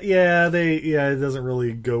 Yeah, it doesn't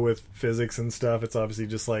really go with physics and stuff. It's obviously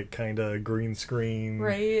just kind of green screen.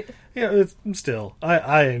 Right. Yeah, it's still,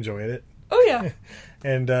 I enjoyed it. Oh, yeah.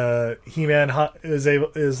 And He-Man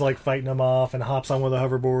is fighting them off and hops on one of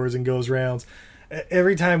the hoverboards and goes rounds.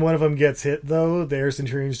 Every time one of them gets hit, though, the Air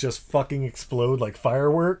Centurions just fucking explode like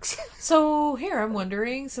fireworks. So, here, I'm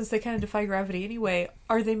wondering, since they kind of defy gravity anyway,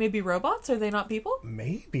 are they maybe robots? Are they not people?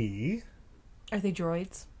 Maybe. Are they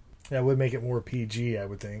droids? That would make it more PG, I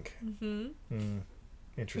would think. Mm-hmm.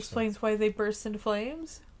 Interesting. Explains why they burst into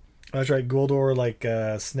flames. That's right.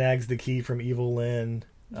 Goldor, snags the key from Evil Lynn.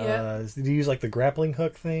 Yeah. Did he use, the grappling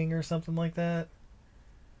hook thing or something like that?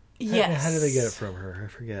 Yes. How did they get it from her? I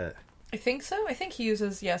forget. I think so. I think he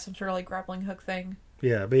uses, some sort of, grappling hook thing.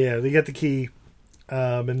 Yeah, but yeah, they get the key,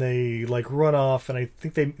 and they, run off, and I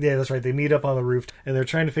think that's right, they meet up on the roof, and they're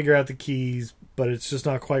trying to figure out the keys, but it's just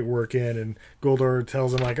not quite working. And Goldor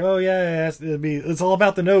tells him like, "Oh yeah, it's all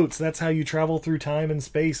about the notes. That's how you travel through time and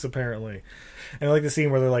space, apparently." And I like the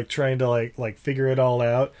scene where they're like trying to like figure it all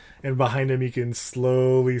out, and behind him you can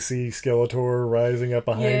slowly see Skeletor rising up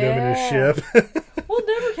behind him in his ship. We'll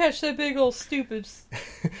never catch that big old stupid.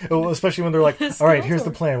 Well, especially when they're like, "All right, here's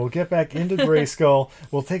the plan. We'll get back into Grayskull.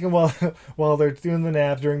 We'll take them while they're doing the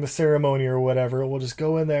nap during the ceremony or whatever. We'll just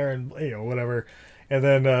go in there and whatever." And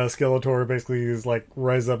then Skeletor basically is like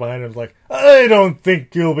rises up behind him, and is like, "I don't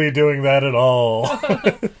think you'll be doing that at all."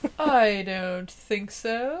 I don't think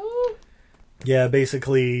so. Yeah,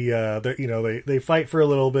 basically, they fight for a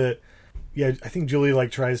little bit. Yeah, I think Julie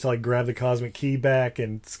like tries to like grab the cosmic key back,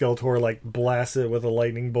 and Skeletor like blasts it with a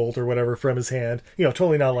lightning bolt or whatever from his hand.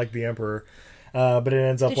 Totally not like the Emperor, but it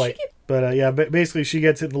ends up basically she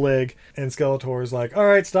gets hit in the leg, and Skeletor's like, "All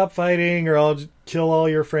right, stop fighting, or I'll kill all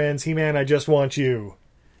your friends. He-Man, I just want you."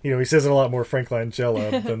 He says it a lot more Frank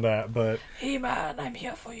Langella than that, but He-Man, I'm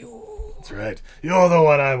here for you. That's right. You're the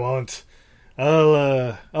one I want.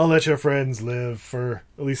 I'll let your friends live for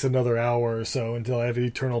at least another hour or so until I have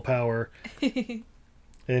eternal power.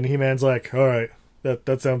 And He-Man's like, all right,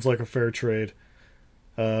 that sounds like a fair trade.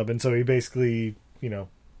 And so he basically,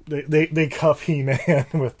 they cuff He-Man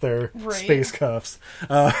with their space cuffs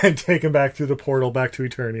and take him back through the portal back to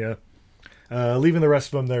Eternia, leaving the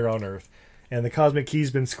rest of them there on Earth. And the cosmic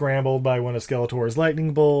key's been scrambled by one of Skeletor's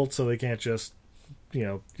lightning bolts, so they can't just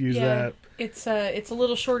use that. It's a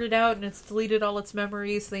little shorted out, and it's deleted all its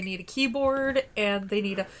memories. They need a keyboard, and they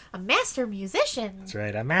need a master musician. That's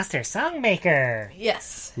right, a master songmaker.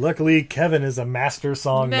 Yes. Luckily, Kevin is a master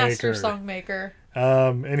songmaker.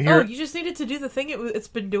 And here, you just needed to do the thing it's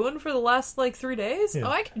been doing for the last 3 days. Yeah.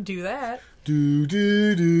 Oh, I can do that. Do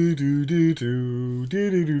do do do do do do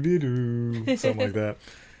do do do, something like that.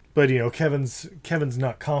 But Kevin's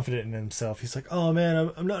not confident in himself. He's like, "Oh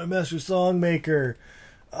man, I'm not a master songmaker.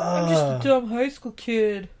 I'm just a dumb high school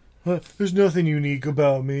kid. There's nothing unique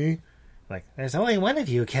about me." Like, there's only one of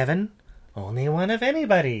you, Kevin. Only one of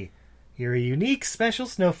anybody. You're a unique, special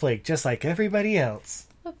snowflake, just like everybody else.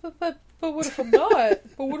 But what if I'm not?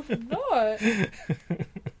 But what if I'm not?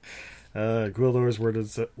 Gwildor's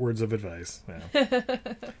words of advice.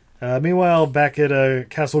 Yeah. Meanwhile, back at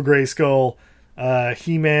Castle Grayskull,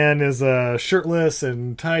 He-Man is shirtless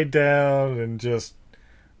and tied down and just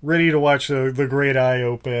ready to watch the Great Eye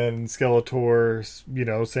open.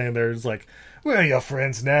 Skeletor, saying there's like, "Where are your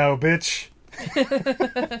friends now, bitch?"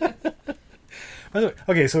 By the way,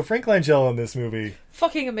 okay, so Frank Langella in this movie,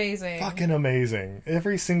 fucking amazing.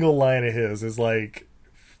 Every single line of his is like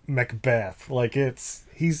Macbeth. Like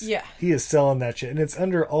he is selling that shit, and it's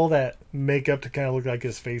under all that makeup to kind of look like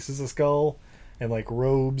his face is a skull. And like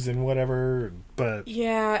robes and whatever, but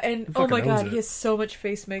yeah, and oh my god, he has so much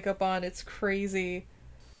face makeup on, it's crazy.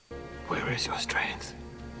 Where is your strength?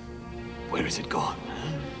 Where is it gone?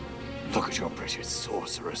 Look at your precious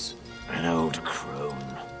sorceress. An old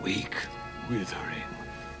crone, weak, withering,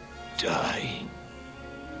 dying.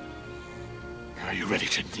 Are you ready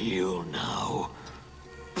to kneel now,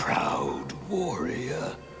 proud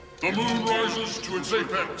warrior? The moon rises to its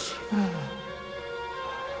apex.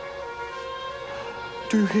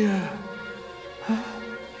 Do you hear? Huh?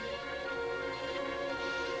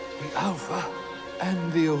 The Alpha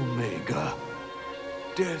and the Omega.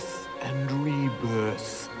 Death and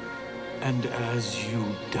rebirth. And as you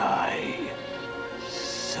die,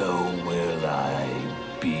 so will I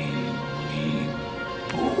be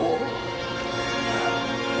reborn.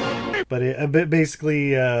 But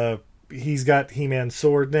basically, he's got He-Man's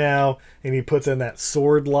sword now, and he puts in that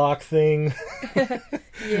sword lock thing.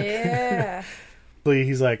 Yeah.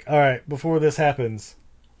 He's like, "All right, before this happens,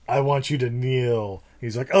 I want you to kneel."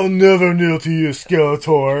 He's like, "I'll never kneel to you,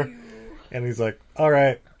 Skeletor." And he's like, "All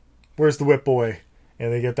right, where's the whip boy?"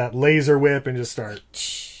 And they get that laser whip and just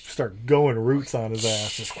start going roots on his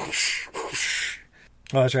ass. Just whoosh, whoosh.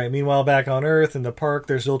 Oh, that's right. Meanwhile, back on Earth in the park,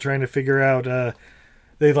 they're still trying to figure out.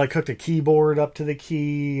 They've hooked a keyboard up to the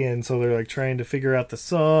key, and so they're trying to figure out the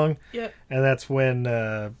song. Yep. And that's when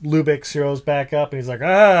Lubick shows back up, and he's like,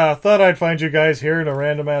 "I thought I'd find you guys here in a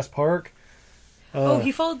random ass park."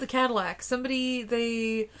 He followed the Cadillac.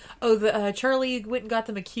 Charlie went and got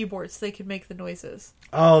them a keyboard so they could make the noises.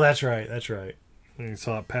 Oh, that's right. And he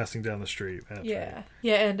saw it passing down the street. That's right.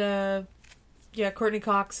 Yeah, and Courtney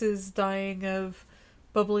Cox is dying of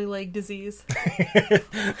bubbly leg disease.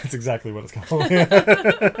 That's exactly what it's called. We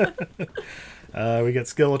get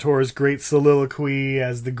Skeletor's great soliloquy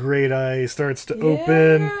as the Great Eye starts to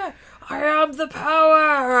open. I am the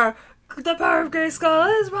power. The power of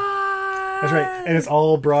Grayskull is mine. That's right. And it's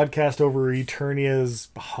all broadcast over Eternia's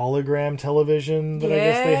hologram television that I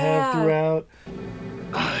guess they have throughout.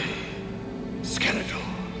 I, Skeletor,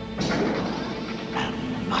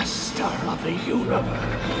 am master of the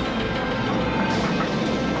universe.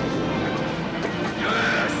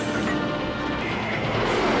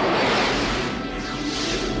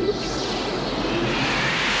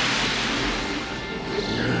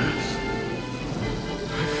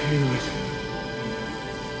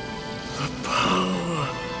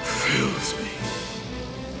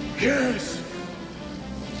 Yes,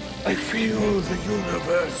 I feel the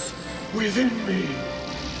universe within me.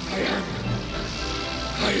 I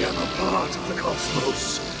am a part of the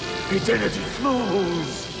cosmos. Eternity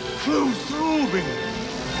flows through me.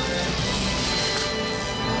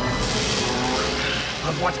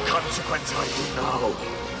 Of what consequence are you now?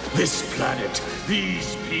 This planet,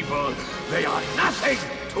 these people, they are nothing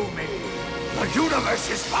to me. The universe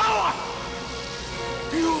is power.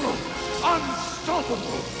 Pure,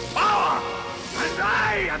 unstoppable power! And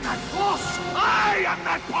I am that force! I am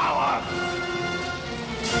that power!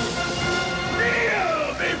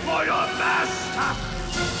 Kneel before your master!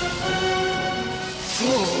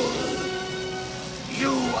 Fool!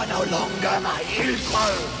 You are no longer my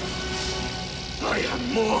equal! I am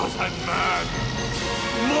more than man!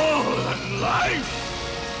 More than life!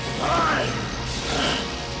 I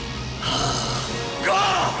am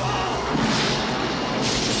God!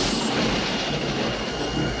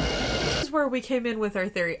 Where we came in with our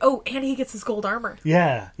theory. Oh, and he gets his gold armor.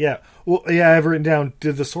 Yeah. Well, yeah, I've written down,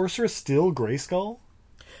 did the Sorceress steal Grayskull?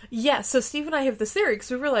 Yeah, so Steve and I have this theory, because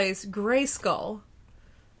we realize Grayskull,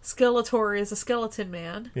 Skeletor is a skeleton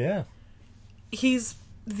man. Yeah. He's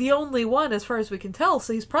the only one, as far as we can tell,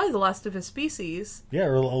 so he's probably the last of his species. Yeah,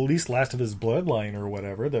 or at least last of his bloodline or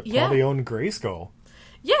whatever, that probably owned Grayskull.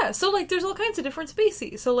 Yeah, so, like, there's all kinds of different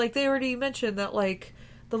species. So, like, they already mentioned that, like,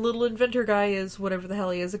 the little inventor guy is whatever the hell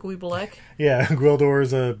he is, a Gweebelek. Yeah, Gwildor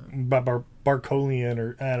is a Barcolian,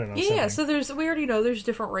 or I don't know. Yeah, something. so we already know there's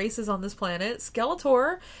different races on this planet.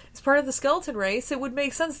 Skeletor is part of the skeleton race. It would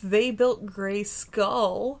make sense they built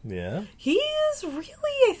Grayskull. Yeah. He is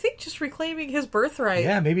really, I think, just reclaiming his birthright.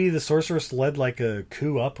 Yeah, maybe the Sorceress led like a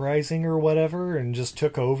coup uprising or whatever and just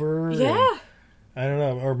took over. Yeah. I don't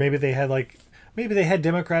know. Or maybe they had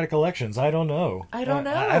democratic elections. I don't know. I don't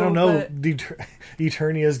know. I don't know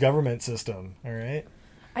Eternia's government system. All right.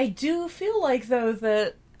 I do feel like, though,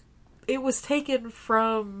 that it was taken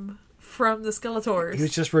from the Skeletors. He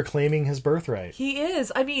was just reclaiming his birthright. He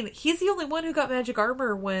is. I mean, he's the only one who got magic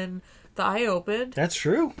armor when the eye opened. That's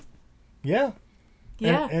true. Yeah.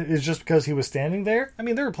 Yeah. And it's just because he was standing there? I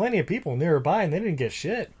mean, there were plenty of people nearby and they didn't get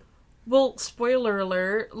shit. Well, spoiler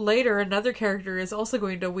alert, later another character is also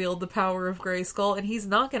going to wield the power of Grayskull, and he's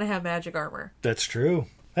not going to have magic armor. That's true.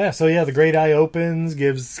 Yeah, so yeah, the Great Eye opens,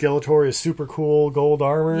 gives Skeletor his super cool gold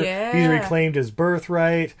armor. Yeah. He's reclaimed his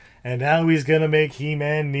birthright, and now he's going to make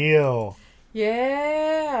He-Man kneel.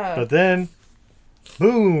 Yeah. But then,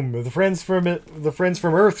 boom, the friends from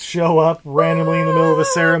Earth show up randomly in the middle of the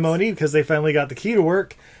ceremony because they finally got the key to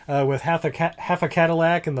work. With half a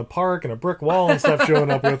Cadillac in the park and a brick wall and stuff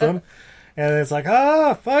showing up with them. And it's like,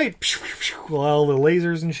 fight! All the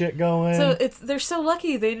lasers and shit going. So they're so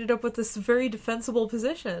lucky they ended up with this very defensible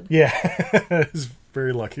position. Yeah, it's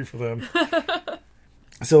very lucky for them.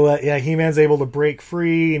 So, He-Man's able to break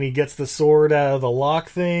free, and he gets the sword out of the lock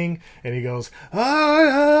thing, and he goes, I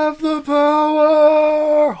have the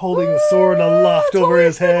power! Holding the sword aloft over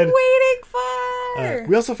his head. Waiting for!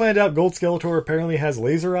 We also find out Gold Skeletor apparently has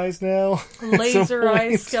laser eyes now. Laser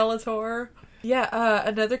eyes Skeletor. Yeah,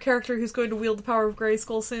 another character who's going to wield the power of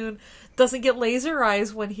Grayskull soon doesn't get laser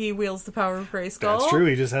eyes when he wields the power of Grayskull. That's true,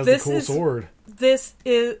 he just has the cool sword.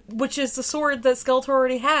 Which is the sword that Skeletor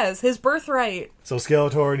already has, his birthright. So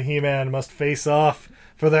Skeletor and He-Man must face off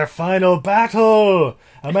for their final battle!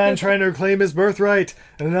 A man trying to reclaim his birthright,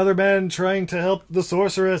 and another man trying to help the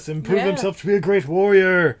Sorceress and prove himself to be a great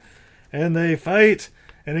warrior. And they fight,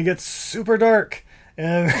 and it gets super dark,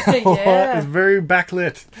 and it's very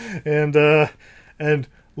backlit, and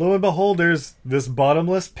lo and behold, there's this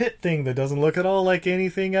bottomless pit thing that doesn't look at all like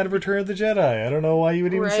anything out of Return of the Jedi. I don't know why you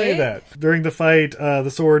would even say that. During the fight, the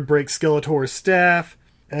sword breaks Skeletor's staff,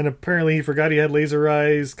 and apparently he forgot he had laser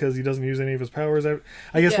eyes because he doesn't use any of his powers.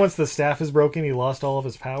 I guess once the staff is broken, he lost all of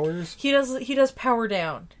his powers. He does power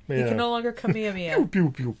down. Yeah. He can no longer Kamehameha.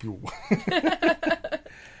 Pew, pew, pew, pew.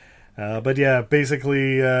 But yeah,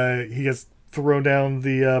 basically, he gets thrown down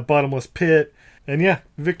the bottomless pit. And yeah,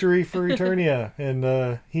 victory for Eternia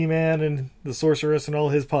and He-Man and the Sorceress and all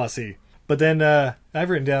his posse. But then I've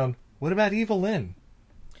written down, what about Evil Lynn?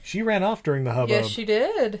 She ran off during the hubbub. Yes, she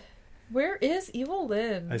did. Where is Evil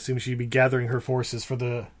Lynn? I assume she'd be gathering her forces for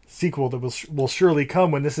the sequel that will surely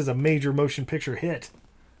come when this is a major motion picture hit.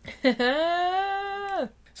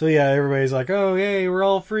 So yeah, everybody's like, oh, yay, we're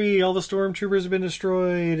all free. All the stormtroopers have been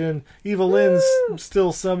destroyed, and Evil Lynn's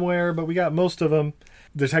still somewhere, but we got most of them.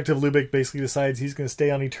 Detective Lubick basically decides he's going to stay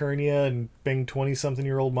on Eternia and bang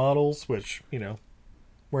 20-something-year-old models, which,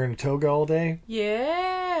 wearing a toga all day.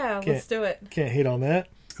 Yeah, let's do it. Can't hate on that.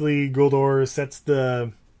 Basically, Goldor sets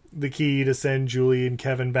the key to send Julie and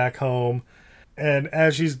Kevin back home. And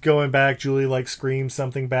as she's going back, Julie, screams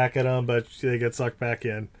something back at them, but they get sucked back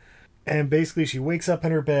in. And basically, she wakes up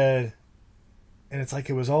in her bed, and it's like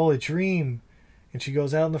it was all a dream. And she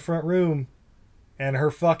goes out in the front room, and her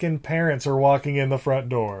fucking parents are walking in the front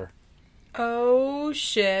door. Oh,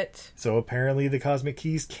 shit. So apparently the cosmic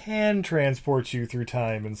keys can transport you through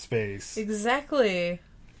time and space. Exactly.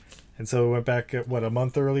 And so we went back at, a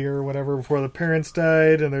month earlier or whatever before the parents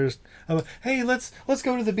died, and there's, hey, let's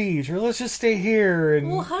go to the beach, or let's just stay here. And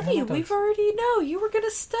well, honey, we've already you were going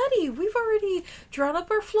to study. We've already drawn up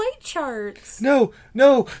our flight charts. No,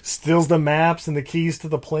 steals the maps and the keys to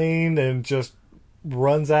the plane and just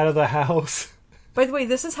runs out of the house. By the way,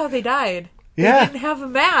 this is how they died. Yeah. They didn't have a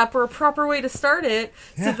map or a proper way to start it,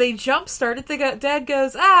 so they jump-started. Dad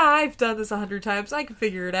goes, I've done this 100 times. I can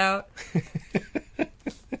figure it out.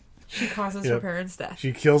 She causes her parents' death.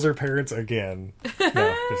 She kills her parents again.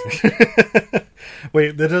 No.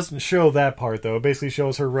 Wait, that doesn't show that part, though. It basically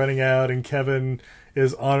shows her running out, and Kevin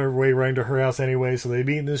is on her way running to her house anyway, so they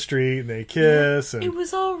meet in the street, and they kiss. And... It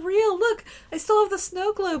was all real. Look, I still have the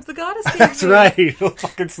snow globe the goddess gave That's me. right. The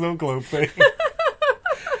fucking snow globe thing.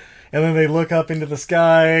 And then they look up into the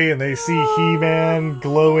sky, and they see He-Man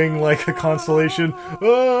glowing like a constellation.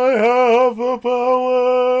 I have the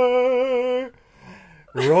power!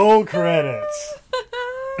 Roll credits.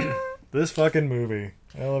 This fucking movie.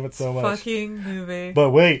 I love it so much. Fucking movie. But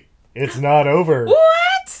wait, it's not over.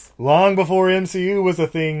 What? Long before MCU was a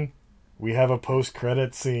thing, we have a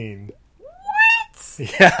post-credit scene. What?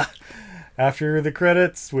 Yeah. After the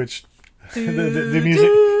credits, which the music...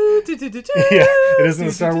 Yeah, it isn't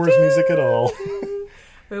the Star Wars music at all.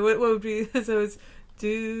 Wait, what would be... So it's...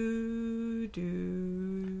 I'm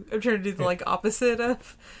trying to do the opposite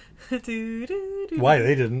of... Why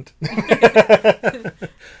they didn't.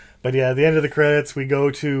 But yeah, at the end of the credits we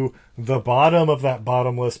go to the bottom of that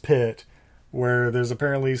bottomless pit where there's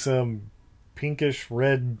apparently some pinkish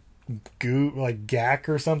red goo, gack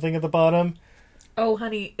or something at the bottom. Oh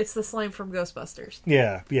honey, it's the slime from Ghostbusters.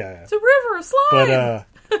 Yeah. It's a river of slime. But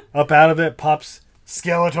up out of it pops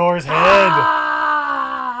Skeletor's head.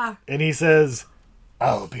 Ah! And he says,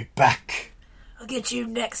 I'll be back. I'll get you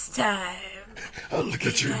next time. I'll look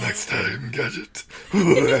at you next time, Gadget.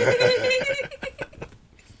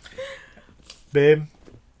 Babe,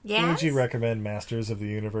 yes? would you recommend Masters of the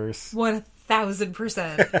Universe?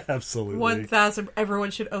 1000%. Absolutely. 1000.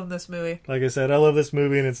 Everyone should own this movie. Like I said, I love this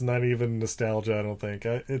movie, and it's not even nostalgia, I don't think.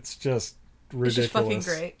 It's just ridiculous. It's just fucking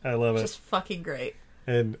great. I love it. Just fucking great.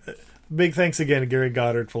 And big thanks again to Gary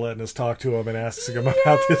Goddard for letting us talk to him and asking him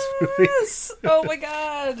about this movie. Oh my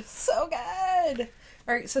god. So good.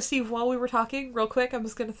 Alright, so Steve, while we were talking, real quick, I'm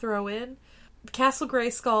just going to throw in Castle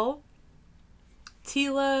Grayskull,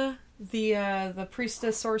 Teela, the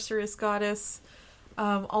priestess, sorceress, goddess,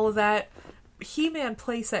 all of that. He-Man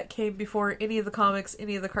playset came before any of the comics,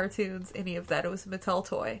 any of the cartoons, any of that. It was a Mattel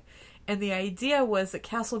toy. And the idea was that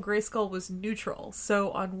Castle Grayskull was neutral. So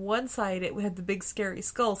on one side, it had the big scary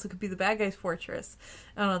skull, so it could be the bad guy's fortress.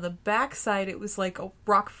 And on the back side, it was like a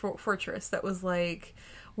rock fortress that was like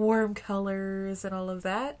warm colors and all of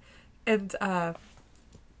that. And the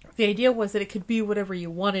idea was that it could be whatever you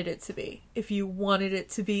wanted it to be. If you wanted it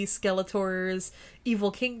to be Skeletor's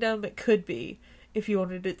evil kingdom, it could be. If you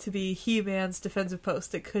wanted it to be He-Man's defensive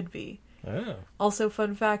post, it could be. Oh. Also,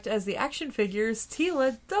 fun fact, as the action figures,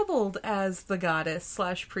 Teela doubled as the goddess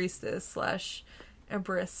 / priestess /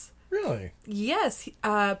 empress. Really? Yes.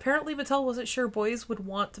 Apparently Mattel wasn't sure boys would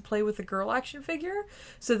want to play with a girl action figure,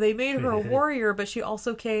 so they made her a warrior, but she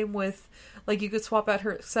also came with, you could swap out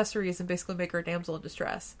her accessories and basically make her a damsel in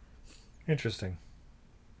distress. Interesting.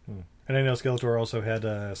 And I know Skeletor also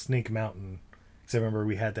had Snake Mountain, because I remember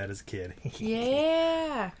we had that as a kid.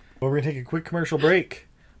 Yeah. Well, we're going to take a quick commercial break,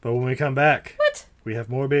 but when we come back, what? We have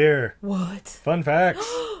more beer. What? Fun facts.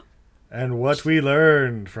 And what we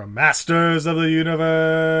learned from Masters of the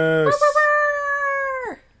Universe.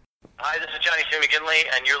 Hi, this is Johnny C. McGinley,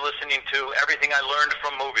 and you're listening to Everything I Learned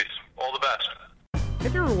from Movies. All the best.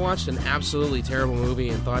 Have you ever watched an absolutely terrible movie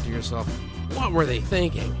and thought to yourself, what were they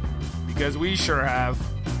thinking? Because we sure have.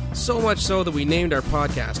 So much so that we named our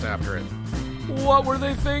podcast after it. What Were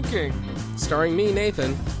They Thinking? Starring me,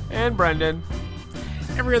 Nathan. And Brendan.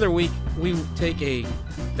 Every other week, we take a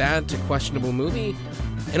bad to questionable movie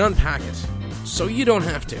and unpack it, so you don't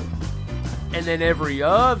have to. And then every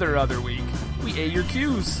other week, we A your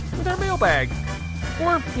cues with our mailbag.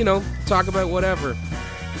 Or, talk about whatever.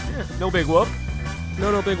 Yeah, no big whoop.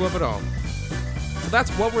 No big whoop at all. So that's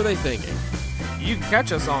What Were They Thinking? You can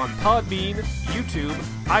catch us on Podbean, YouTube,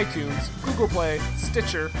 iTunes, Google Play,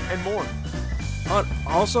 Stitcher, and more.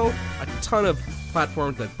 Also, a ton of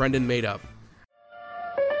platforms that Brendan made up.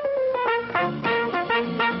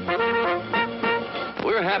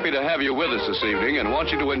 We're happy to have you with us this evening and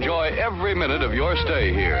want you to enjoy every minute of your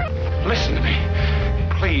stay here. Listen to me.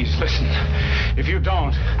 Please listen. If you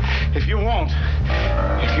don't, if you won't,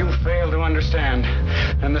 if you fail to understand,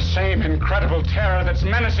 then the same incredible terror that's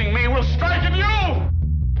menacing me will strike at you!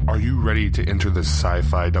 Are you ready to enter the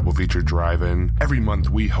Sci-Fi Double Feature Drive-In? Every month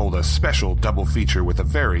we hold a special double feature with a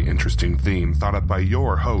very interesting theme thought up by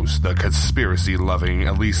your host, the conspiracy-loving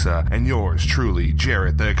Elisa, and yours truly,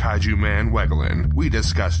 Jarrett the Kaiju Man Wegelin. We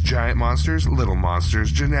discuss giant monsters, little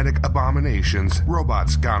monsters, genetic abominations,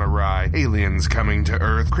 robots gone awry, aliens coming to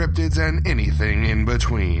Earth, cryptids, and anything in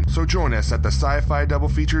between. So join us at the Sci-Fi Double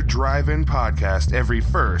Feature Drive-In podcast every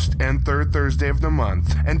first and third Thursday of the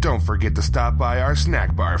month. And don't forget to stop by our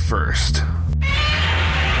snack bar first.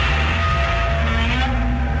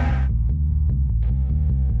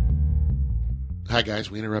 Hi guys,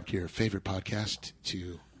 we interrupt your favorite podcast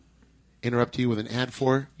to interrupt you with an ad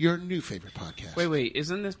for your new favorite podcast. Wait,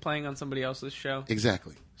 isn't this playing on somebody else's show?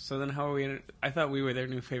 Exactly. So then how are we I thought we were their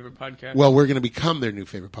new favorite podcast. Well, we're going to become their new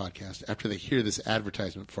favorite podcast after they hear this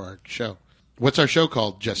advertisement for our show. What's our show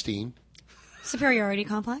called, Justine? Superiority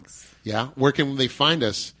Complex. Yeah. Where can they find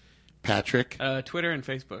us, Patrick? Twitter and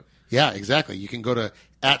Facebook. Yeah, exactly. You can go to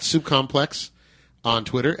 @SoupComplex on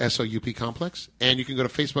Twitter, SOUP Complex, and you can go to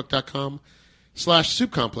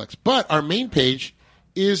Facebook.com/SoupComplex. But our main page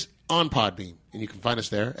is on Podbean, and you can find us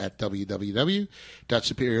there at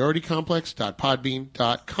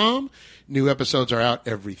www.superioritycomplex.podbean.com. New episodes are out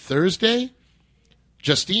every Thursday.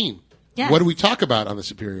 Justine, yes. What do we talk about on the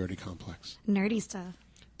Superiority Complex? Nerdy stuff.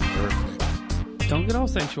 Perfect. Don't get all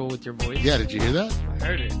sensual with your voice. Yeah, did you hear that? I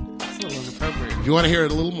heard it. It's a little inappropriate. If you want to hear a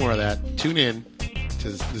little more of that, tune in to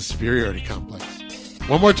the Superiority Complex.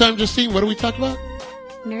 One more time, Justine, what do we talk about?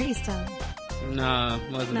 Nerdy stuff. Nah,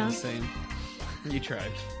 wasn't the same. You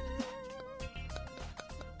tried.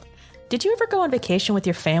 Did you ever go on vacation with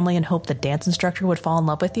your family and hope the dance instructor would fall in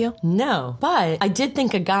love with you? No, but I did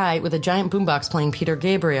think a guy with a giant boombox playing Peter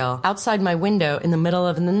Gabriel outside my window in the middle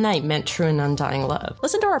of the night meant true and undying love.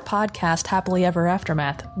 Listen to our podcast, Happily Ever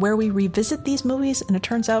Aftermath, where we revisit these movies and it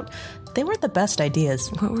turns out they weren't the best ideas.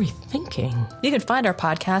 What were we thinking? You can find our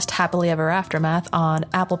podcast, Happily Ever Aftermath, on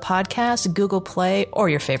Apple Podcasts, Google Play, or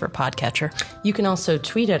your favorite podcatcher. You can also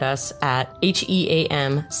tweet at us at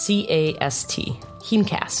HEAMCAST,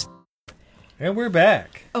 Heamcast. And we're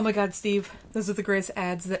back. Oh my god, Steve. Those are the greatest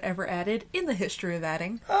ads that ever added in the history of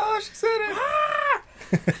adding. Oh, she said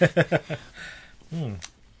it.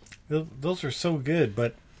 Those are so good,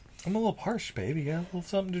 but I'm a little harsh, babe. You got a little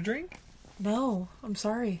something to drink? No, I'm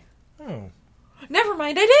sorry. Oh. Never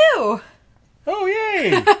mind, I do! Oh,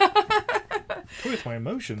 yay! Toy with my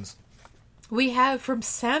emotions. We have from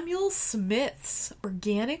Samuel Smith's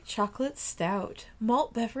Organic Chocolate Stout.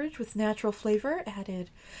 Malt beverage with natural flavor added.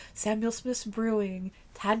 Samuel Smith's Brewing.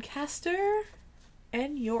 Tadcaster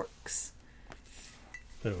and Yorks.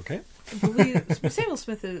 Okay. I believe Samuel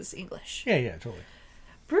Smith is English. Yeah, totally.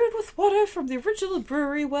 Brewed with water from the original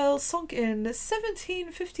brewery well sunk in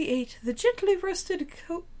 1758, the gently roasted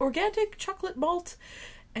organic chocolate malt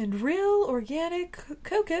and real organic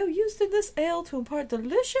cocoa used in this ale to impart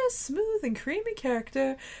delicious, smooth, and creamy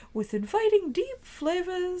character with inviting deep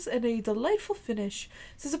flavors and a delightful finish.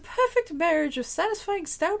 This is a perfect marriage of satisfying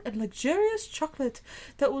stout and luxurious chocolate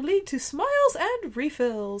that will lead to smiles and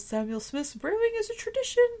refills. Samuel Smith's Brewing is a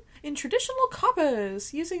tradition in traditional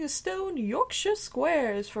coppers, using a stone Yorkshire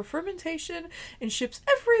squares for fermentation, and ships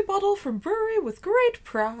every bottle from brewery with great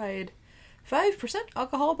pride. 5%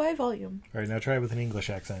 alcohol by volume. All right, now try it with an English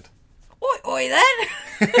accent. Oi, oi, then!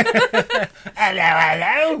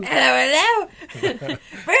 Hello. Hello.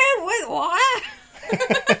 Brewed with water!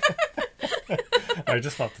 All right,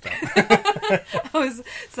 just off the top. Is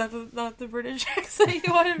that not the British accent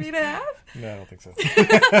you wanted me to have? No, I don't think so.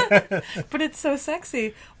 But it's so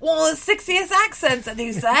sexy. One of the sexiest accents, I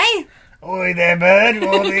do say. Oi there, bird. You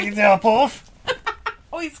want to top off?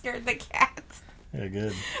 Oh, he scared the cat. Yeah,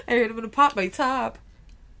 good. I heard him gonna pop my top.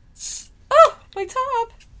 Oh, my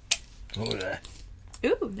top. Oh, yeah.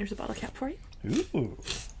 Ooh, there's a bottle cap for you. Ooh,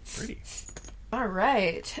 pretty. All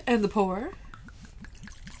right. And the pour.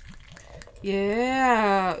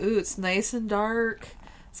 Yeah. Ooh, it's nice and dark.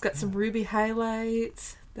 It's got some ruby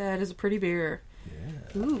highlights. That is a pretty beer.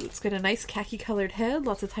 Yeah. Ooh, it's got a nice khaki-colored head.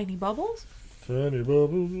 Lots of tiny bubbles. Tiny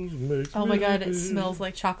bubbles makes Oh my god, it smells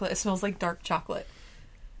like chocolate. It smells like dark chocolate.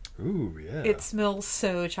 Ooh, yeah. It smells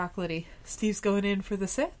so chocolatey. Steve's going in for the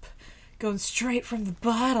sip. Going straight from the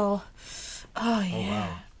bottle. Oh, yeah. Oh,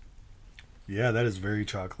 wow. Yeah, that is very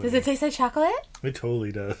chocolatey. Does it taste like chocolate? It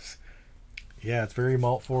totally does. Yeah, it's very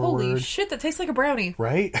malt forward. Holy shit, that tastes like a brownie.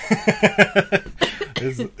 Right?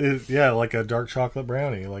 Yeah, like a dark chocolate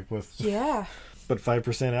brownie, like with... Yeah. But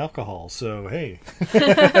 5% alcohol, so hey.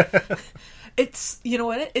 It's, you know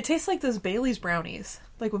what? It tastes like those Bailey's brownies.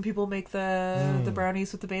 Like when people make the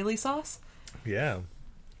brownies with the Bailey sauce. Yeah.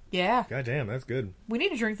 Yeah. God damn, that's good. We need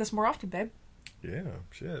to drink this more often, babe. Yeah,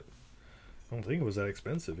 shit. I don't think it was that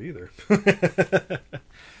expensive either.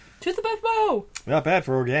 To the Bevmo! Not bad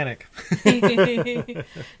for organic.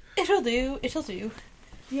 It'll do.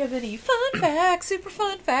 Do you have any fun facts? Super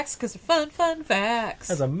fun facts? Because they're fun facts.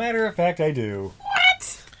 As a matter of fact, I do.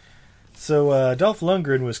 What? So, Dolph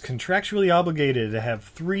Lundgren was contractually obligated to have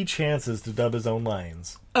 3 chances to dub his own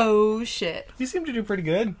lines. Oh, shit. He seemed to do pretty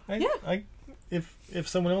good. If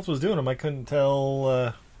someone else was doing them, I couldn't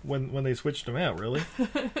tell when they switched them out, really.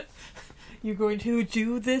 You're going to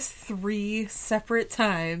do this 3 separate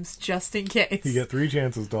times, just in case. You get 3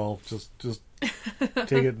 chances, Dolph. Just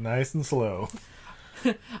take it nice and slow.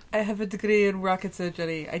 I have a degree in rocket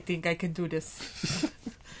surgery. I think I can do this.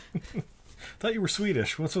 Thought you were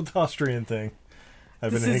Swedish. What's with the Austrian thing?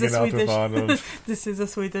 I've been hanging out with Arnold. This is a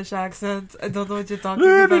Swedish accent. I don't know what you're talking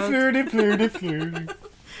about. Flirty.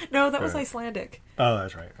 No, that was Icelandic. Oh,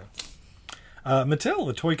 that's right. Mattel,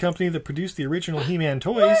 the toy company that produced the original He-Man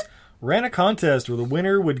toys, ran a contest where the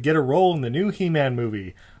winner would get a role in the new He-Man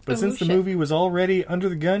movie. But since the movie was already under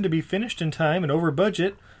the gun to be finished in time and over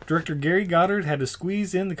budget, director Gary Goddard had to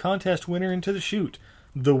squeeze in the contest winner into the shoot.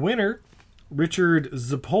 The winner, Richard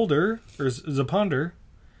Zapolder, Szpondr,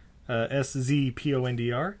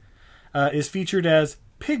 is featured as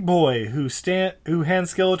Pig Boy, who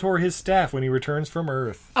hands Skeletor his staff when he returns from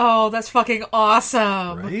Earth. Oh, that's fucking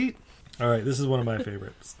awesome. Right? Alright, this is one of my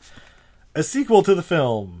favorites. A sequel to the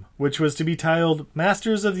film, which was to be titled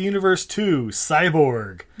Masters of the Universe 2,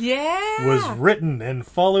 Cyborg, was written and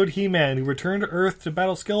followed He-Man, who returned to Earth to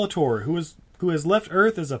battle Skeletor, who has left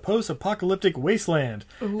Earth as a post-apocalyptic wasteland.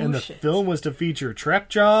 And the film was to feature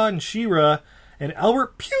Trapjaw and She-Ra, and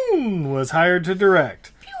Albert Pyun was hired to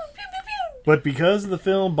direct. But because of the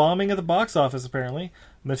film bombing at the box office, apparently,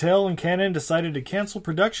 Mattel and Canon decided to cancel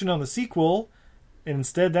production on the sequel, and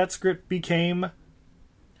instead that script became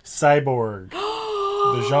Cyborg,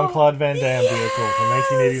 the Jean-Claude Van Damme vehicle from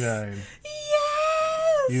 1989.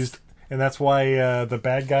 Yes! And that's why the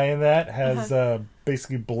bad guy in that has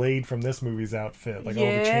basically Blade from this movie's outfit. Like all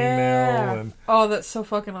the chainmail. And... Oh, that's so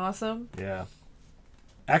fucking awesome. Yeah.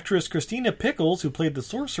 Actress Christina Pickles, who played the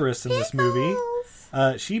sorceress in this movie,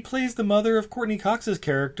 she plays the mother of Courtney Cox's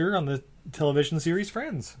character on the television series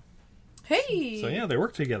Friends. Hey! So yeah, they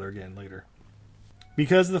work together again later.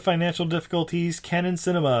 Because of the financial difficulties, Canon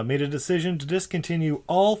Cinema made a decision to discontinue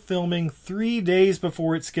all filming 3 days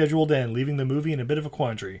before its scheduled end, leaving the movie in a bit of a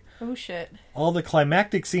quandary. Oh shit. All the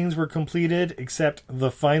climactic scenes were completed, except the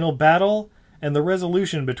final battle and the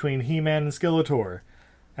resolution between He-Man and Skeletor.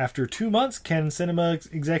 After 2 months, Canon Cinema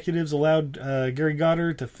executives allowed Gary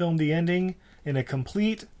Goddard to film the ending in a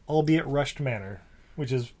complete, albeit rushed manner,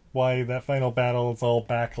 which is why that final battle is all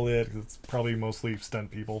backlit. It's probably mostly stunt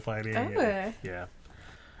people fighting. Okay. Yeah.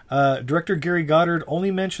 Director Gary Goddard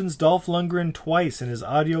only mentions Dolph Lundgren twice in his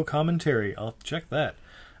audio commentary. I'll check that.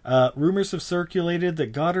 Rumors have circulated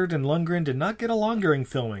that Goddard and Lundgren did not get along during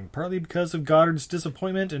filming, partly because of Goddard's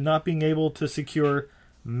disappointment in not being able to secure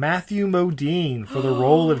Matthew Modine for the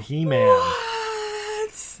role of He-Man.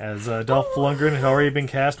 What? As Dolph Lundgren had already been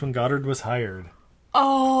cast when Goddard was hired.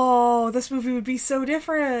 Oh, this movie would be so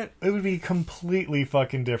different. It would be completely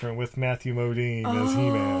fucking different with Matthew Modine as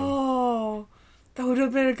He-Man. Oh, that would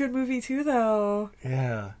have been a good movie too, though.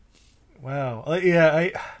 Yeah. Wow. Yeah,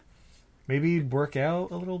 maybe work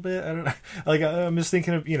out a little bit. I don't know. Like, I'm just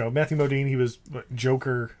thinking of, Matthew Modine. He was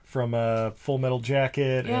Joker from Full Metal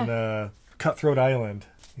Jacket and Cutthroat Island.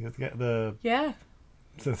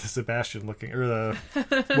 The Sebastian looking, or the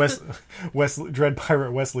Dread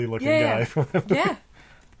Pirate Wesley looking guy. Yeah.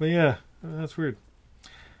 But yeah, that's weird.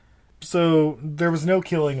 So there was no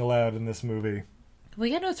killing allowed in this movie. Well,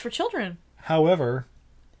 yeah, no, it's for children. However,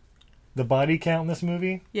 the body count in this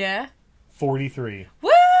movie, 43.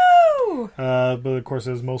 Woo! Woo! But of course,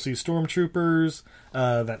 it was mostly stormtroopers.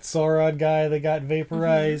 That Saurod guy that got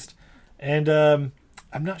vaporized, and I'm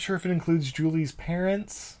not sure if it includes Julie's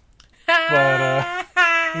parents, but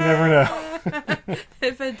you never know.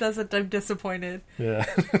 If it doesn't, I'm disappointed. Yeah.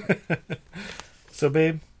 So,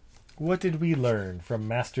 babe, what did we learn from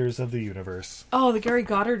Masters of the Universe? Oh, the Gary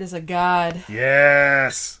Goddard is a god.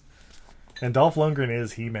 Yes! And Dolph Lundgren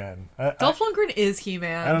is He-Man. Dolph Lundgren is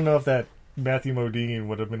He-Man. I don't know if that Matthew Modine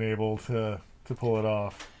would have been able to pull it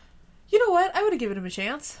off. You know what? I would have given him a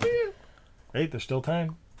chance. Hey, there's still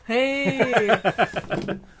time. Hey!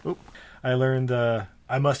 Oop. I learned I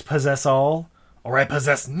must possess all, or I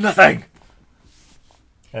possess nothing!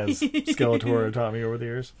 As Skeletor taught me over the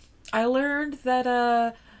years. I learned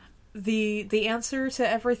that the answer to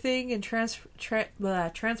everything and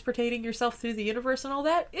transportating yourself through the universe and all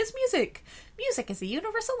that is music. Music is a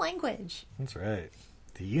universal language. That's right.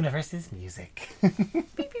 The universe is music.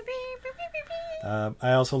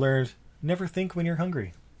 I also learned never think when you're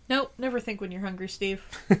hungry. Nope, never think when you're hungry, Steve.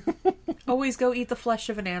 Always go eat the flesh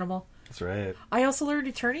of an animal. That's right. I also learned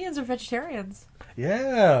Eternians are vegetarians.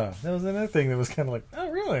 Yeah, that was another thing that was kind of like, oh,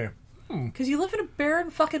 really? Because you live in a barren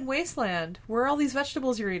fucking wasteland. Where are all these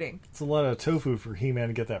vegetables you're eating? It's a lot of tofu for He-Man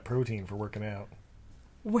to get that protein for working out.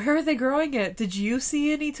 Where are they growing it? Did you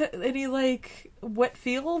see any like wet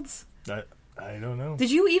fields? I don't know.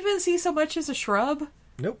 Did you even see so much as a shrub?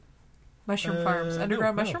 Nope. Mushroom farms,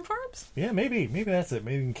 underground no. mushroom farms. Yeah, maybe that's it.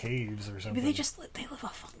 Maybe in caves or something. Maybe they live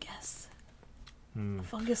off fungus.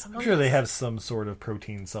 Fungus. I'm sure they have some sort of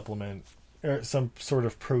protein supplement. Or some sort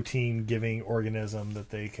of protein-giving organism that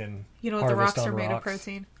they can You know what the harvest rocks on are made of rocks.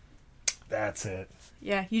 protein? That's it.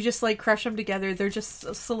 Yeah, you just like crush them together. They're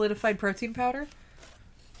just solidified protein powder.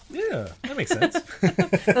 Yeah, that makes sense.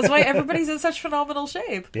 That's why everybody's in such phenomenal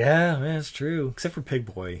shape. Yeah, that's true. Except for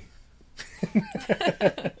Pig Boy.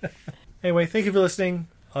 Anyway, thank you for listening.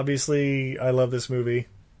 Obviously, I love this movie.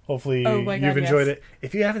 Hopefully you've enjoyed it.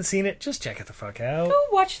 If you haven't seen it, just check it the fuck out. Go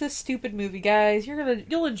watch this stupid movie, guys.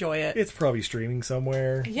 You'll enjoy it. It's probably streaming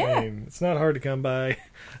somewhere. Yeah. I mean, it's not hard to come by.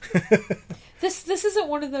 This isn't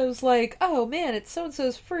one of those like, oh man, it's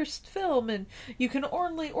so-and-so's first film and you can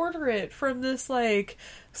only order it from this like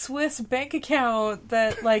Swiss bank account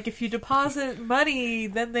that like if you deposit money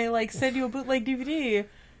then they like send you a bootleg DVD.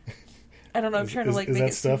 I don't know, I'm trying to like is make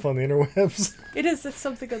that it stuff on the interwebs? It is. It's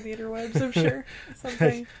something on the interwebs, I'm sure.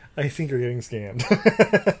 Something. I think you're getting scammed.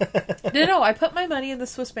 No, I put my money in the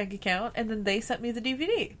Swiss bank account and then they sent me the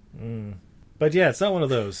DVD. But yeah, it's not one of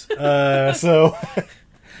those. So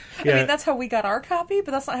yeah. I mean, that's how we got our copy,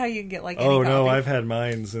 but that's not how you can get like any Oh copy. no, I've had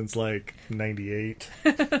mine since like 98.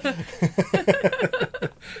 It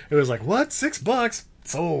was like, what? $6?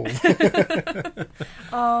 Sold.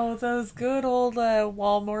 Oh, those good old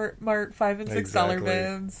Walmart 5 and $6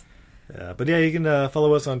 bins. But yeah, you can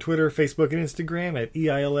follow us on Twitter, Facebook, and Instagram at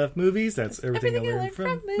EILF Movies. That's everything I learned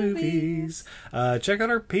from movies. Check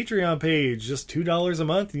out our Patreon page, just $2 a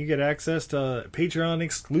month, and you get access to Patreon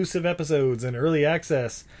exclusive episodes and early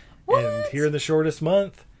access. What? And here in the shortest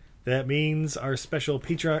month, that means our special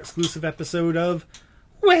Patreon exclusive episode of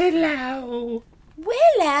Willow.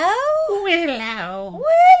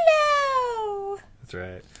 That's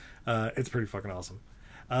right. It's pretty fucking awesome.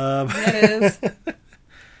 It is.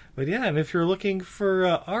 But yeah, and if you're looking for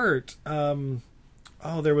art,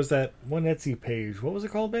 there was that one Etsy page. What was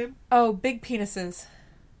it called, babe? Oh, Big Penises.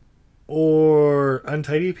 Or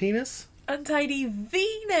Untidy Penis? Untidy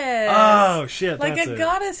Venus. Oh, shit, like that's a it.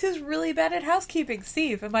 goddess who's really bad at housekeeping.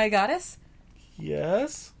 Steve, am I a goddess?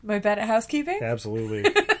 Yes. Am I bad at housekeeping? Absolutely.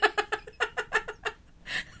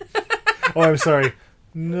 Oh, I'm sorry.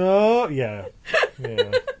 No, yeah.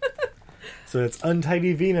 So it's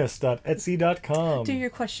untidyvenus.etsy.com. Do your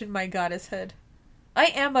question, my goddess head. I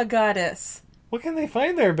am a goddess. What can they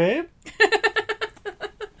find there, babe?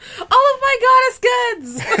 All of my goddess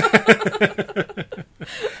goods!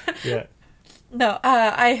 Yeah. No,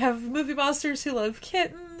 I have movie monsters who love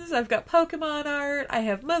kittens. I've got Pokemon art. I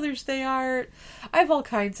have Mother's Day art. I have all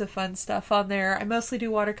kinds of fun stuff on there. I mostly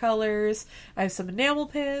do watercolors. I have some enamel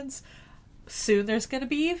pins. Soon there's going to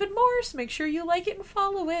be even more, so make sure you like it and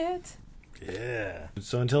follow it. Yeah.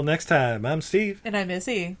 So until next time, I'm Steve. And I'm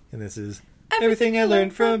Izzy. And this is Everything I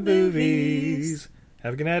Learned from Movies.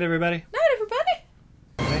 Have a good night, everybody. Night, everybody.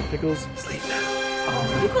 Night, Pickles. Sleep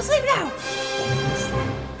now. Pickles, sleep now.